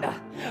China.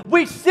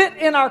 We sit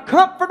in our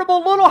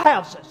comfortable little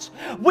houses.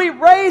 We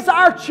raise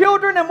our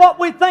children in what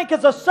we think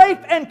is a safe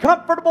and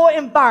comfortable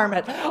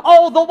environment.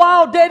 All the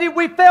while, Daddy,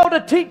 we fail to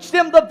teach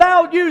them the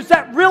values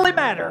that really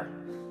matter.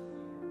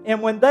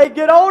 And when they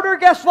get older,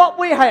 guess what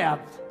we have?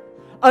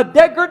 A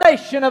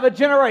degradation of a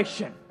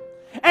generation.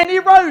 An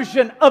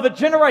erosion of a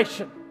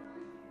generation.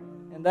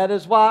 And that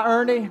is why,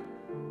 Ernie,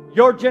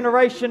 your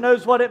generation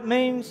knows what it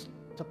means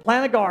to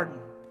plant a garden.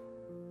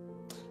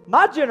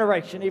 My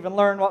generation even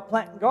learned what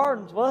planting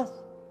gardens was.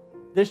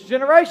 This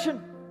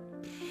generation.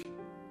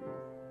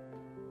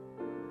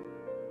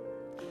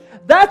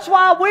 That's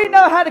why we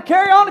know how to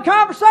carry on the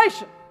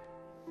conversation.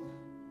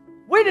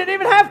 We didn't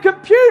even have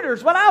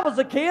computers when I was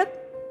a kid.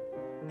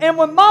 And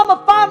when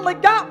Mama finally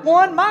got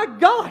one, my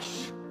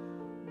gosh,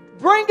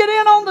 bring it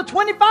in on the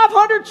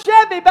 2500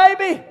 Chevy,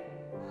 baby.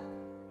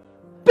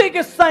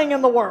 Biggest thing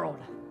in the world.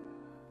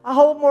 I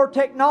hold more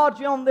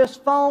technology on this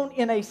phone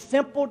in a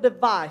simple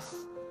device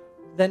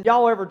than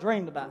y'all ever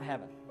dreamed about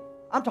having.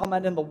 I'm talking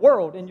about in the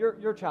world, in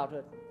your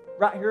childhood,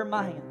 right here in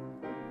my hand.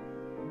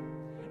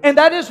 And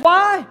that is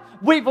why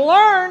we've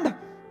learned,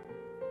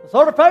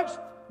 sort of folks,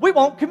 we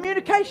want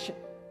communication.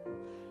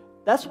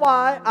 That's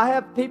why I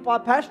have people I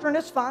pastor, and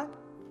it's fine,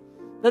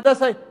 that they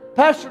say,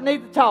 Pastor,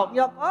 need to talk.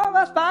 You know, oh,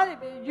 that's fine.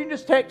 You can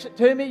just text it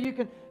to me. You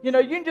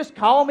can just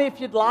call me if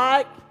you'd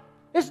like.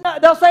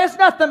 They'll say it's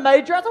nothing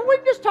major. I said, we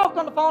can just talk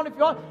on the phone if you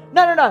want.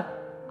 No.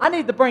 I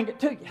need to bring it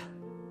to you.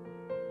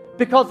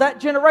 Because that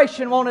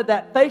generation wanted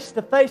that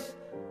face-to-face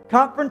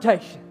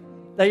confrontation.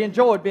 They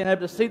enjoyed being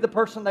able to see the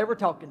person they were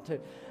talking to.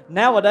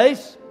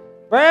 Nowadays,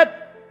 Brad,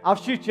 I'll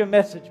shoot you a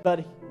message,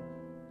 buddy.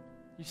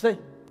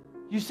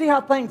 You see how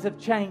things have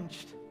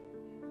changed.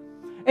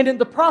 And in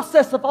the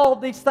process of all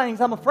these things,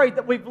 I'm afraid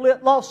that we've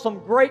lost some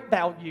great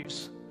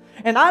values.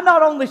 And I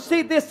not only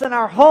see this in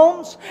our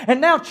homes, and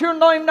now children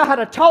don't even know how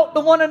to talk to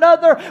one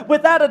another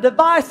without a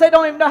device. They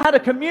don't even know how to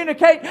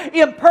communicate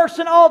in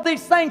person. All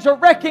these things are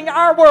wrecking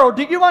our world.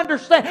 Do you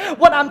understand?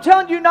 What I'm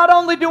telling you, not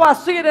only do I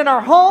see it in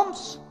our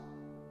homes.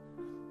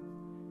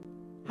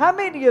 How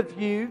many of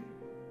you,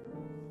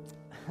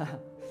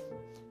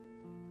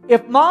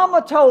 if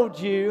Mama told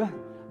you,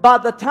 by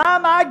the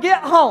time I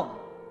get home,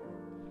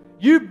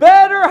 you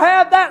better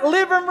have that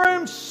living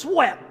room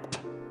swept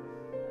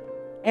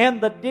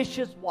and the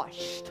dishes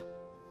washed.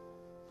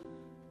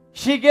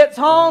 She gets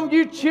home,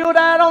 you chilled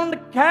out on the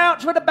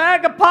couch with a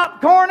bag of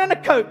popcorn and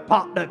a Coke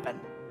popped open.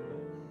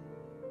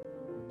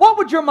 What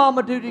would your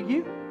mama do to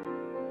you?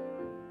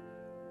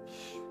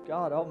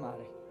 God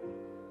Almighty.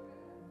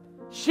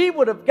 She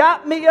would have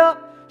got me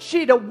up,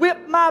 she'd have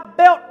whipped my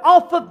belt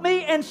off of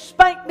me and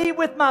spanked me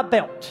with my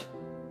belt.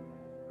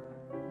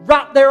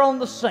 Right there on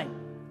the sink.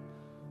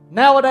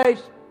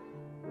 Nowadays,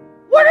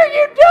 what are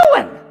you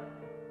doing?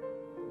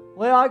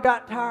 Well, I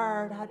got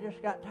tired. I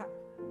just got tired.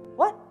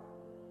 What?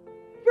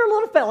 You're a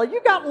little fella. You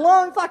got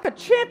lungs like a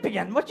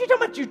champion. What you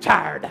talking about you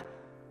tired?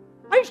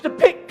 I used to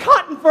pick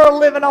cotton for a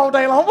living all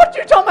day long. What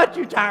you talking about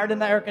you tired in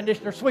the air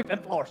conditioner sweeping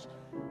floors?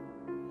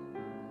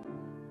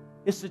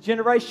 It's the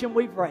generation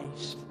we've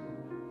raised.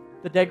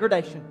 The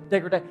degradation.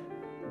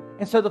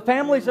 And so the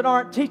families that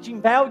aren't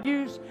teaching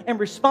values and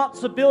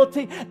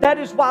responsibility, that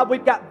is why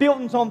we've got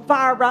buildings on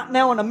fire right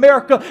now in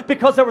America,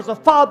 because there was a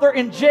father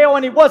in jail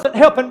and he wasn't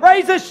helping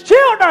raise his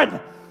children.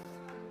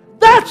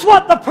 That's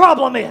what the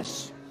problem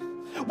is.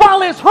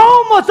 While his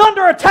home was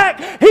under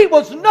attack, he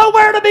was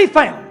nowhere to be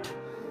found.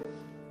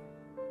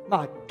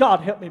 My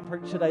God, help me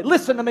preach today.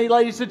 Listen to me,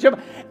 ladies and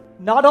gentlemen.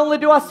 Not only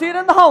do I see it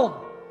in the home,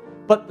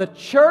 but the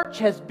church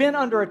has been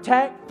under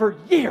attack for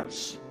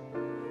years.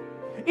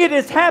 It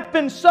has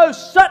happened so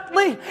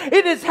subtly.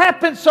 It has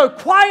happened so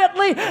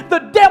quietly.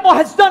 The devil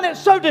has done it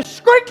so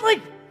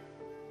discreetly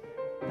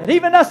that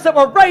even us that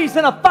were raised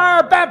in a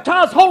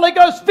fire-baptized, Holy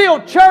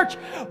Ghost-filled church,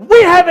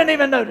 we haven't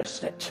even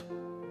noticed it.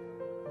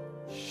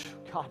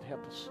 God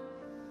help us.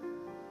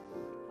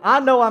 I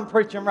know I'm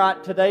preaching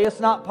right today. It's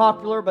not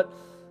popular, but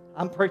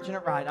I'm preaching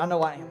it right. I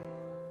know I am.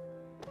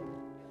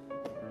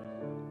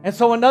 And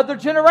so another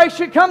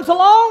generation comes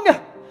along.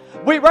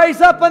 We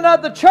raise up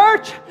another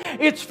church.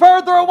 It's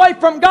further away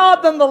from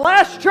God than the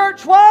last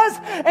church was.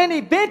 And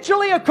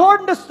eventually,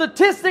 according to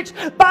statistics,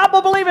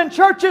 Bible-believing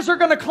churches are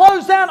going to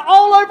close down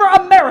all over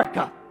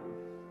America.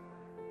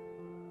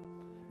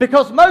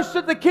 Because most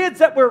of the kids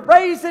that we're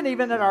raising,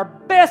 even at our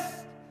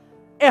best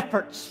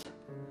efforts,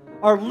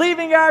 are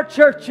leaving our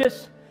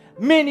churches.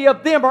 Many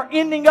of them are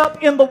ending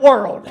up in the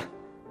world.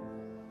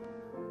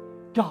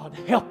 God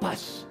help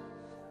us.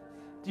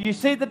 Do you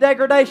see the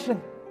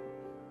degradation?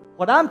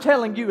 What I'm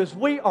telling you is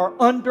we are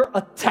under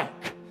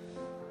attack.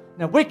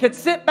 Now we could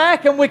sit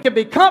back and we could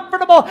be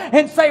comfortable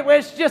and say, well,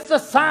 it's just the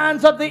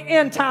signs of the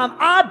end time.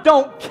 I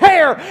don't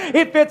care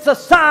if it's the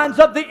signs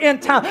of the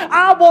end time.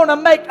 I want to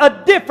make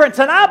a difference.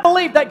 And I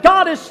believe that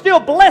God is still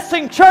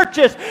blessing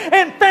churches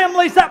and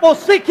families that will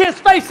seek His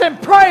face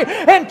and pray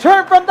and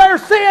turn from their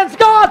sins.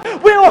 God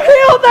will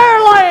heal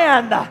their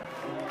land.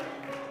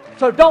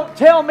 So don't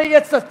tell me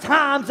it's the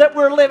times that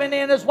we're living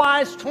in is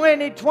why it's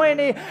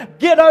 2020.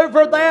 Get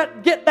over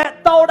that. Get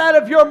that thought out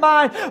of your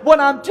mind.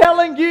 What I'm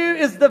telling you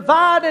is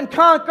divide and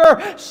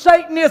conquer.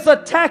 Satan is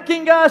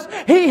attacking us.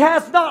 He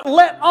has not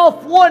let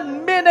off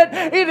 1 minute.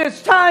 It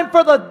is time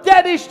for the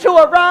daddies to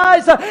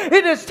arise.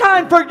 It is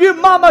time for you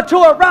mama to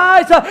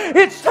arise.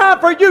 It's time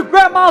for you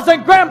grandmas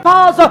and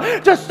grandpas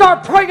to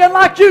start praying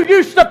like you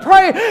used to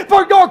pray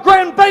for your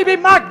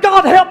grandbaby. My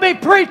God, help me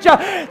preach.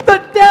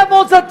 The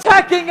devil's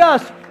attacking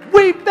us.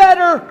 We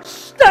better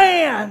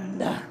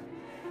stand.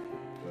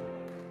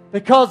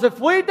 Because if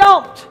we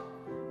don't,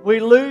 we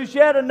lose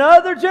yet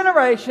another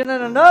generation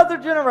and another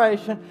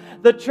generation.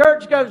 The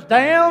church goes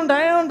down,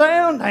 down,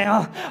 down,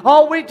 down.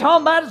 All we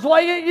talking about is the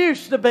way it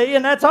used to be,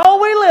 and that's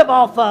all we live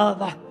off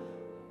of.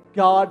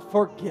 God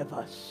forgive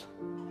us.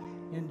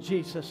 In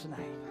Jesus'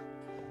 name.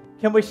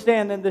 Can we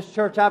stand in this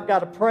church? I've got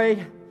to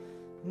pray.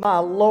 My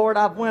Lord,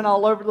 I've went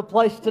all over the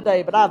place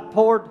today, but I've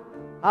poured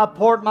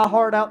my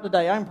heart out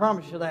today. I can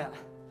promise you that.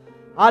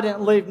 I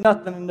didn't leave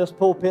nothing in this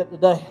pulpit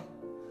today.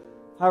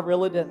 I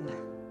really didn't.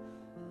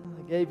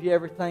 I gave you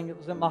everything that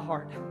was in my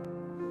heart.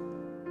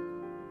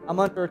 I'm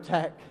under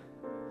attack.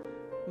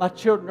 My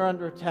children are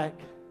under attack.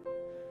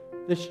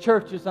 This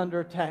church is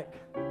under attack.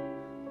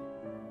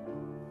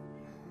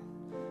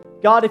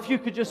 God, if you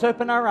could just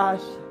open our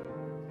eyes.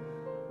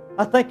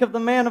 I think of the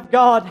man of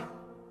God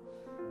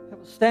that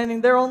was standing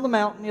there on the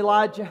mountain,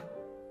 Elijah.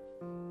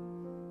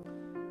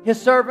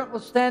 His servant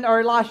was standing, or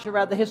Elisha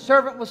rather, his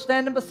servant was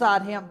standing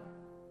beside him.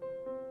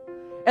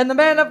 And the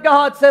man of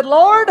God said,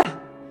 Lord,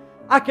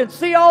 I can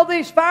see all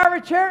these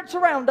fiery chariots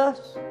around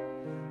us.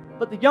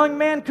 But the young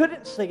man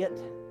couldn't see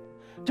it.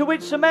 To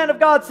which the man of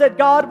God said,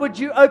 God, would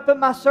you open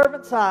my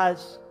servant's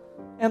eyes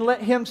and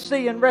let him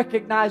see and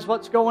recognize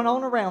what's going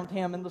on around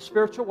him in the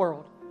spiritual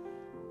world?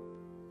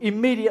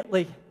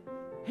 Immediately,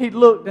 he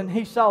looked and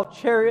he saw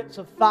chariots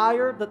of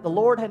fire that the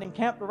Lord had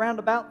encamped around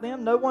about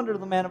them. No wonder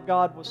the man of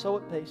God was so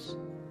at peace.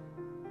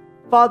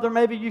 Father,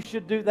 maybe you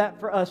should do that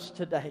for us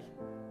today.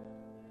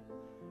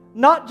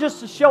 Not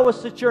just to show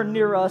us that you're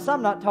near us.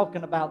 I'm not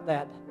talking about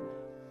that.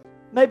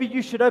 Maybe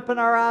you should open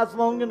our eyes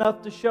long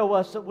enough to show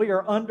us that we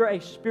are under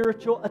a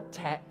spiritual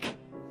attack.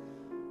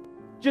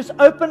 Just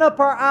open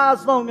up our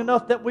eyes long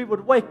enough that we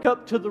would wake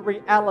up to the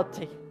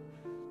reality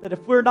that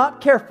if we're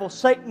not careful,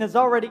 Satan is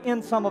already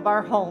in some of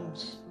our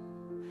homes.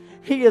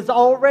 He is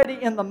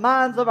already in the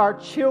minds of our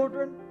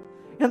children,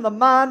 in the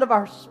mind of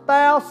our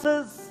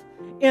spouses,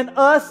 in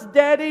us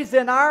daddies,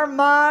 in our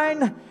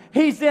mind.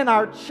 He's in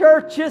our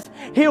churches.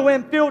 He'll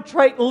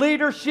infiltrate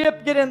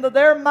leadership, get into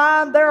their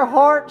mind, their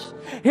hearts.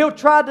 He'll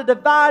try to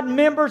divide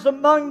members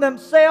among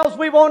themselves.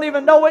 We won't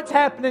even know it's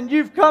happening.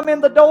 You've come in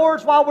the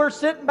doors while we're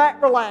sitting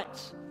back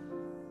relaxed.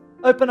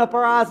 Open up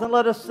our eyes and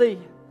let us see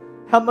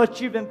how much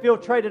you've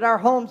infiltrated our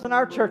homes and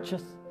our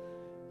churches.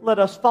 Let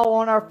us fall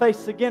on our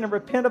face again and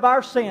repent of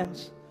our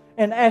sins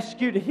and ask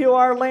you to heal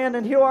our land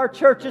and heal our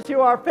churches,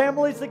 heal our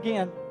families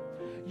again.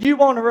 You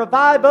want to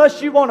revive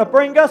us. You want to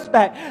bring us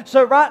back.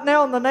 So right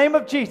now, in the name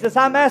of Jesus,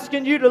 I'm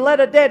asking you to let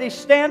a daddy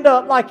stand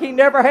up like he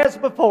never has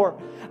before.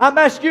 I'm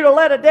asking you to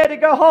let a daddy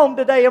go home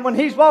today, and when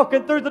he's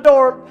walking through the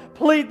door,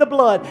 plead the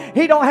blood.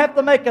 He don't have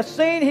to make a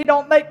scene. He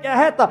don't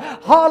have to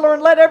holler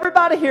and let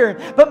everybody hear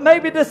him. But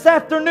maybe this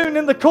afternoon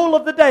in the cool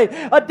of the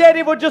day, a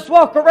daddy will just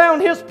walk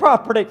around his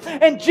property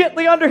and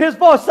gently under his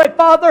voice say,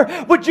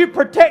 Father, would you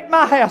protect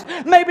my house?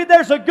 Maybe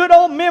there's a good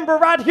old member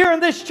right here in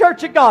this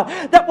church of God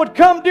that would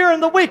come during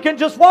the week and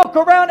just walk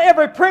around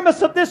every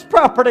premise of this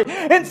property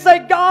and say,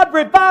 God,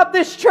 revive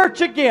this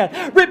church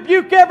again.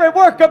 Rebuke every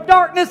work of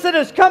darkness that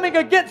is coming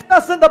against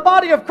us in the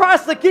body of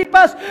Christ to keep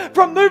us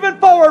from moving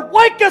forward.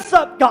 Wake us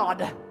up, God.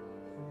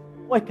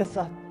 Wake us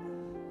up.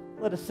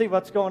 Let us see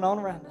what's going on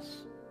around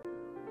us.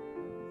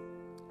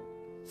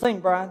 Sing,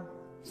 Brian.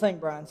 Sing,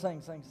 Brian.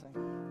 Sing, sing, sing.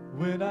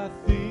 When I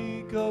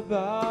think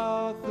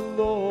about the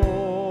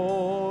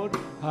Lord,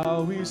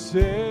 how He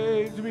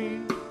saved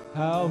me,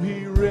 how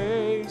He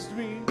raised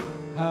me,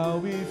 how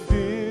He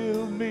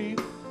filled me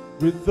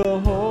with the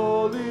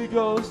Holy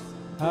Ghost,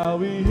 how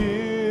He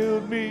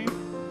healed me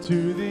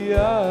to the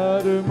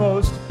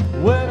uttermost.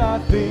 When I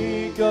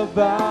think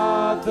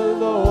about the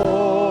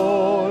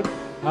Lord,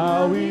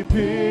 how He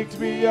picked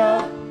me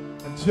up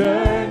and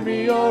turned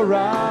me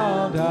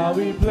around, how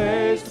He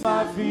placed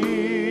my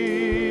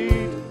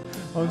feet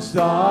on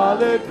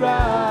solid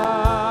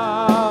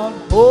ground.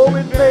 Oh,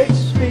 it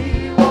makes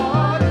me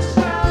want to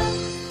shout,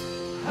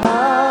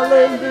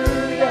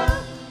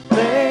 hallelujah,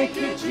 thank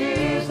you,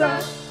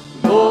 Jesus.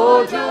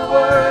 Lord, you're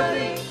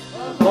worthy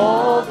of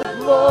all the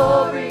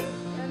glory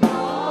and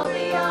all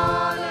the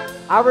honor.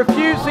 I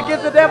refuse to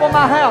give the devil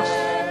my house.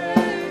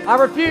 I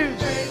refuse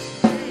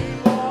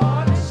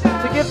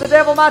to give the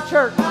devil my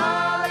church.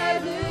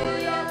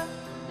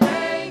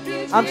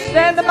 I'm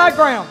standing my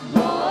ground.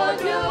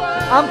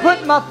 I'm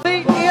putting my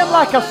feet in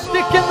like a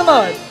stick in the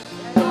mud.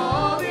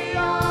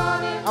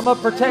 I'm going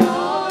to protect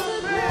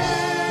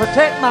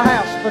my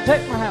house.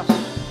 Protect my house.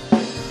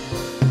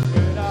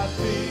 When I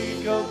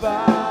think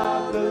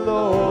about the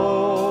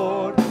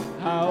Lord,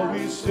 how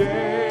He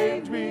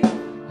saved me,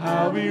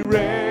 how He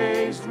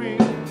raised me,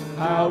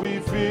 how He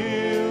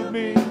filled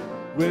me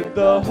with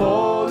the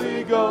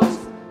Holy Ghost,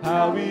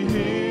 how He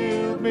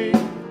healed me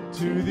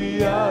to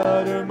the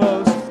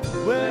uttermost.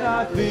 When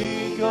I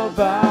think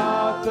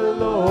about the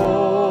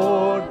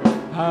Lord,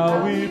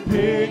 how He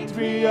picked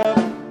me up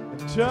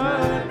and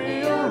turned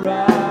me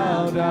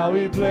around, how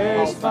He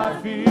placed my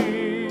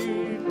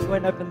feet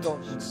Going up in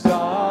doors. on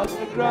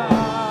solid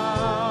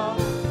ground.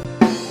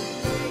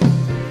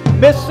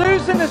 Miss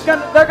Susan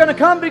they're going to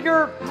come to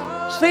your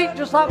seat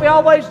just like we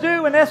always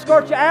do and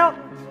escort you out.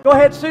 Go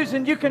ahead,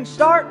 Susan, you can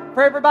start.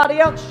 For everybody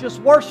else, just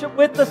worship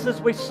with us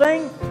as we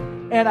sing.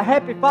 And a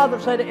happy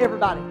Father's Day to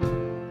everybody.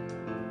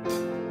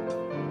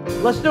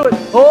 Let's do it.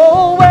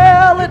 Oh,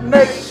 well, it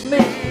makes me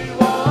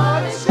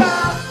want to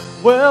shout.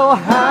 Well,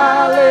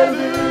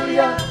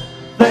 hallelujah.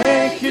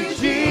 Thank you,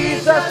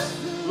 Jesus.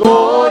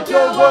 Lord,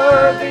 you're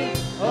worthy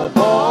of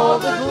all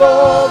the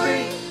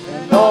glory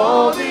and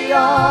all the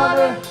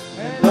honor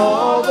and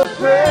all the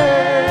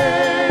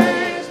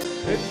praise.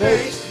 It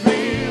makes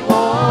me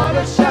want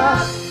to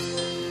shout.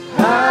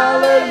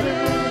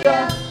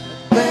 Hallelujah.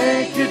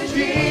 Thank you,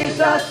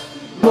 Jesus.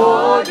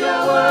 Lord,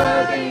 you're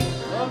worthy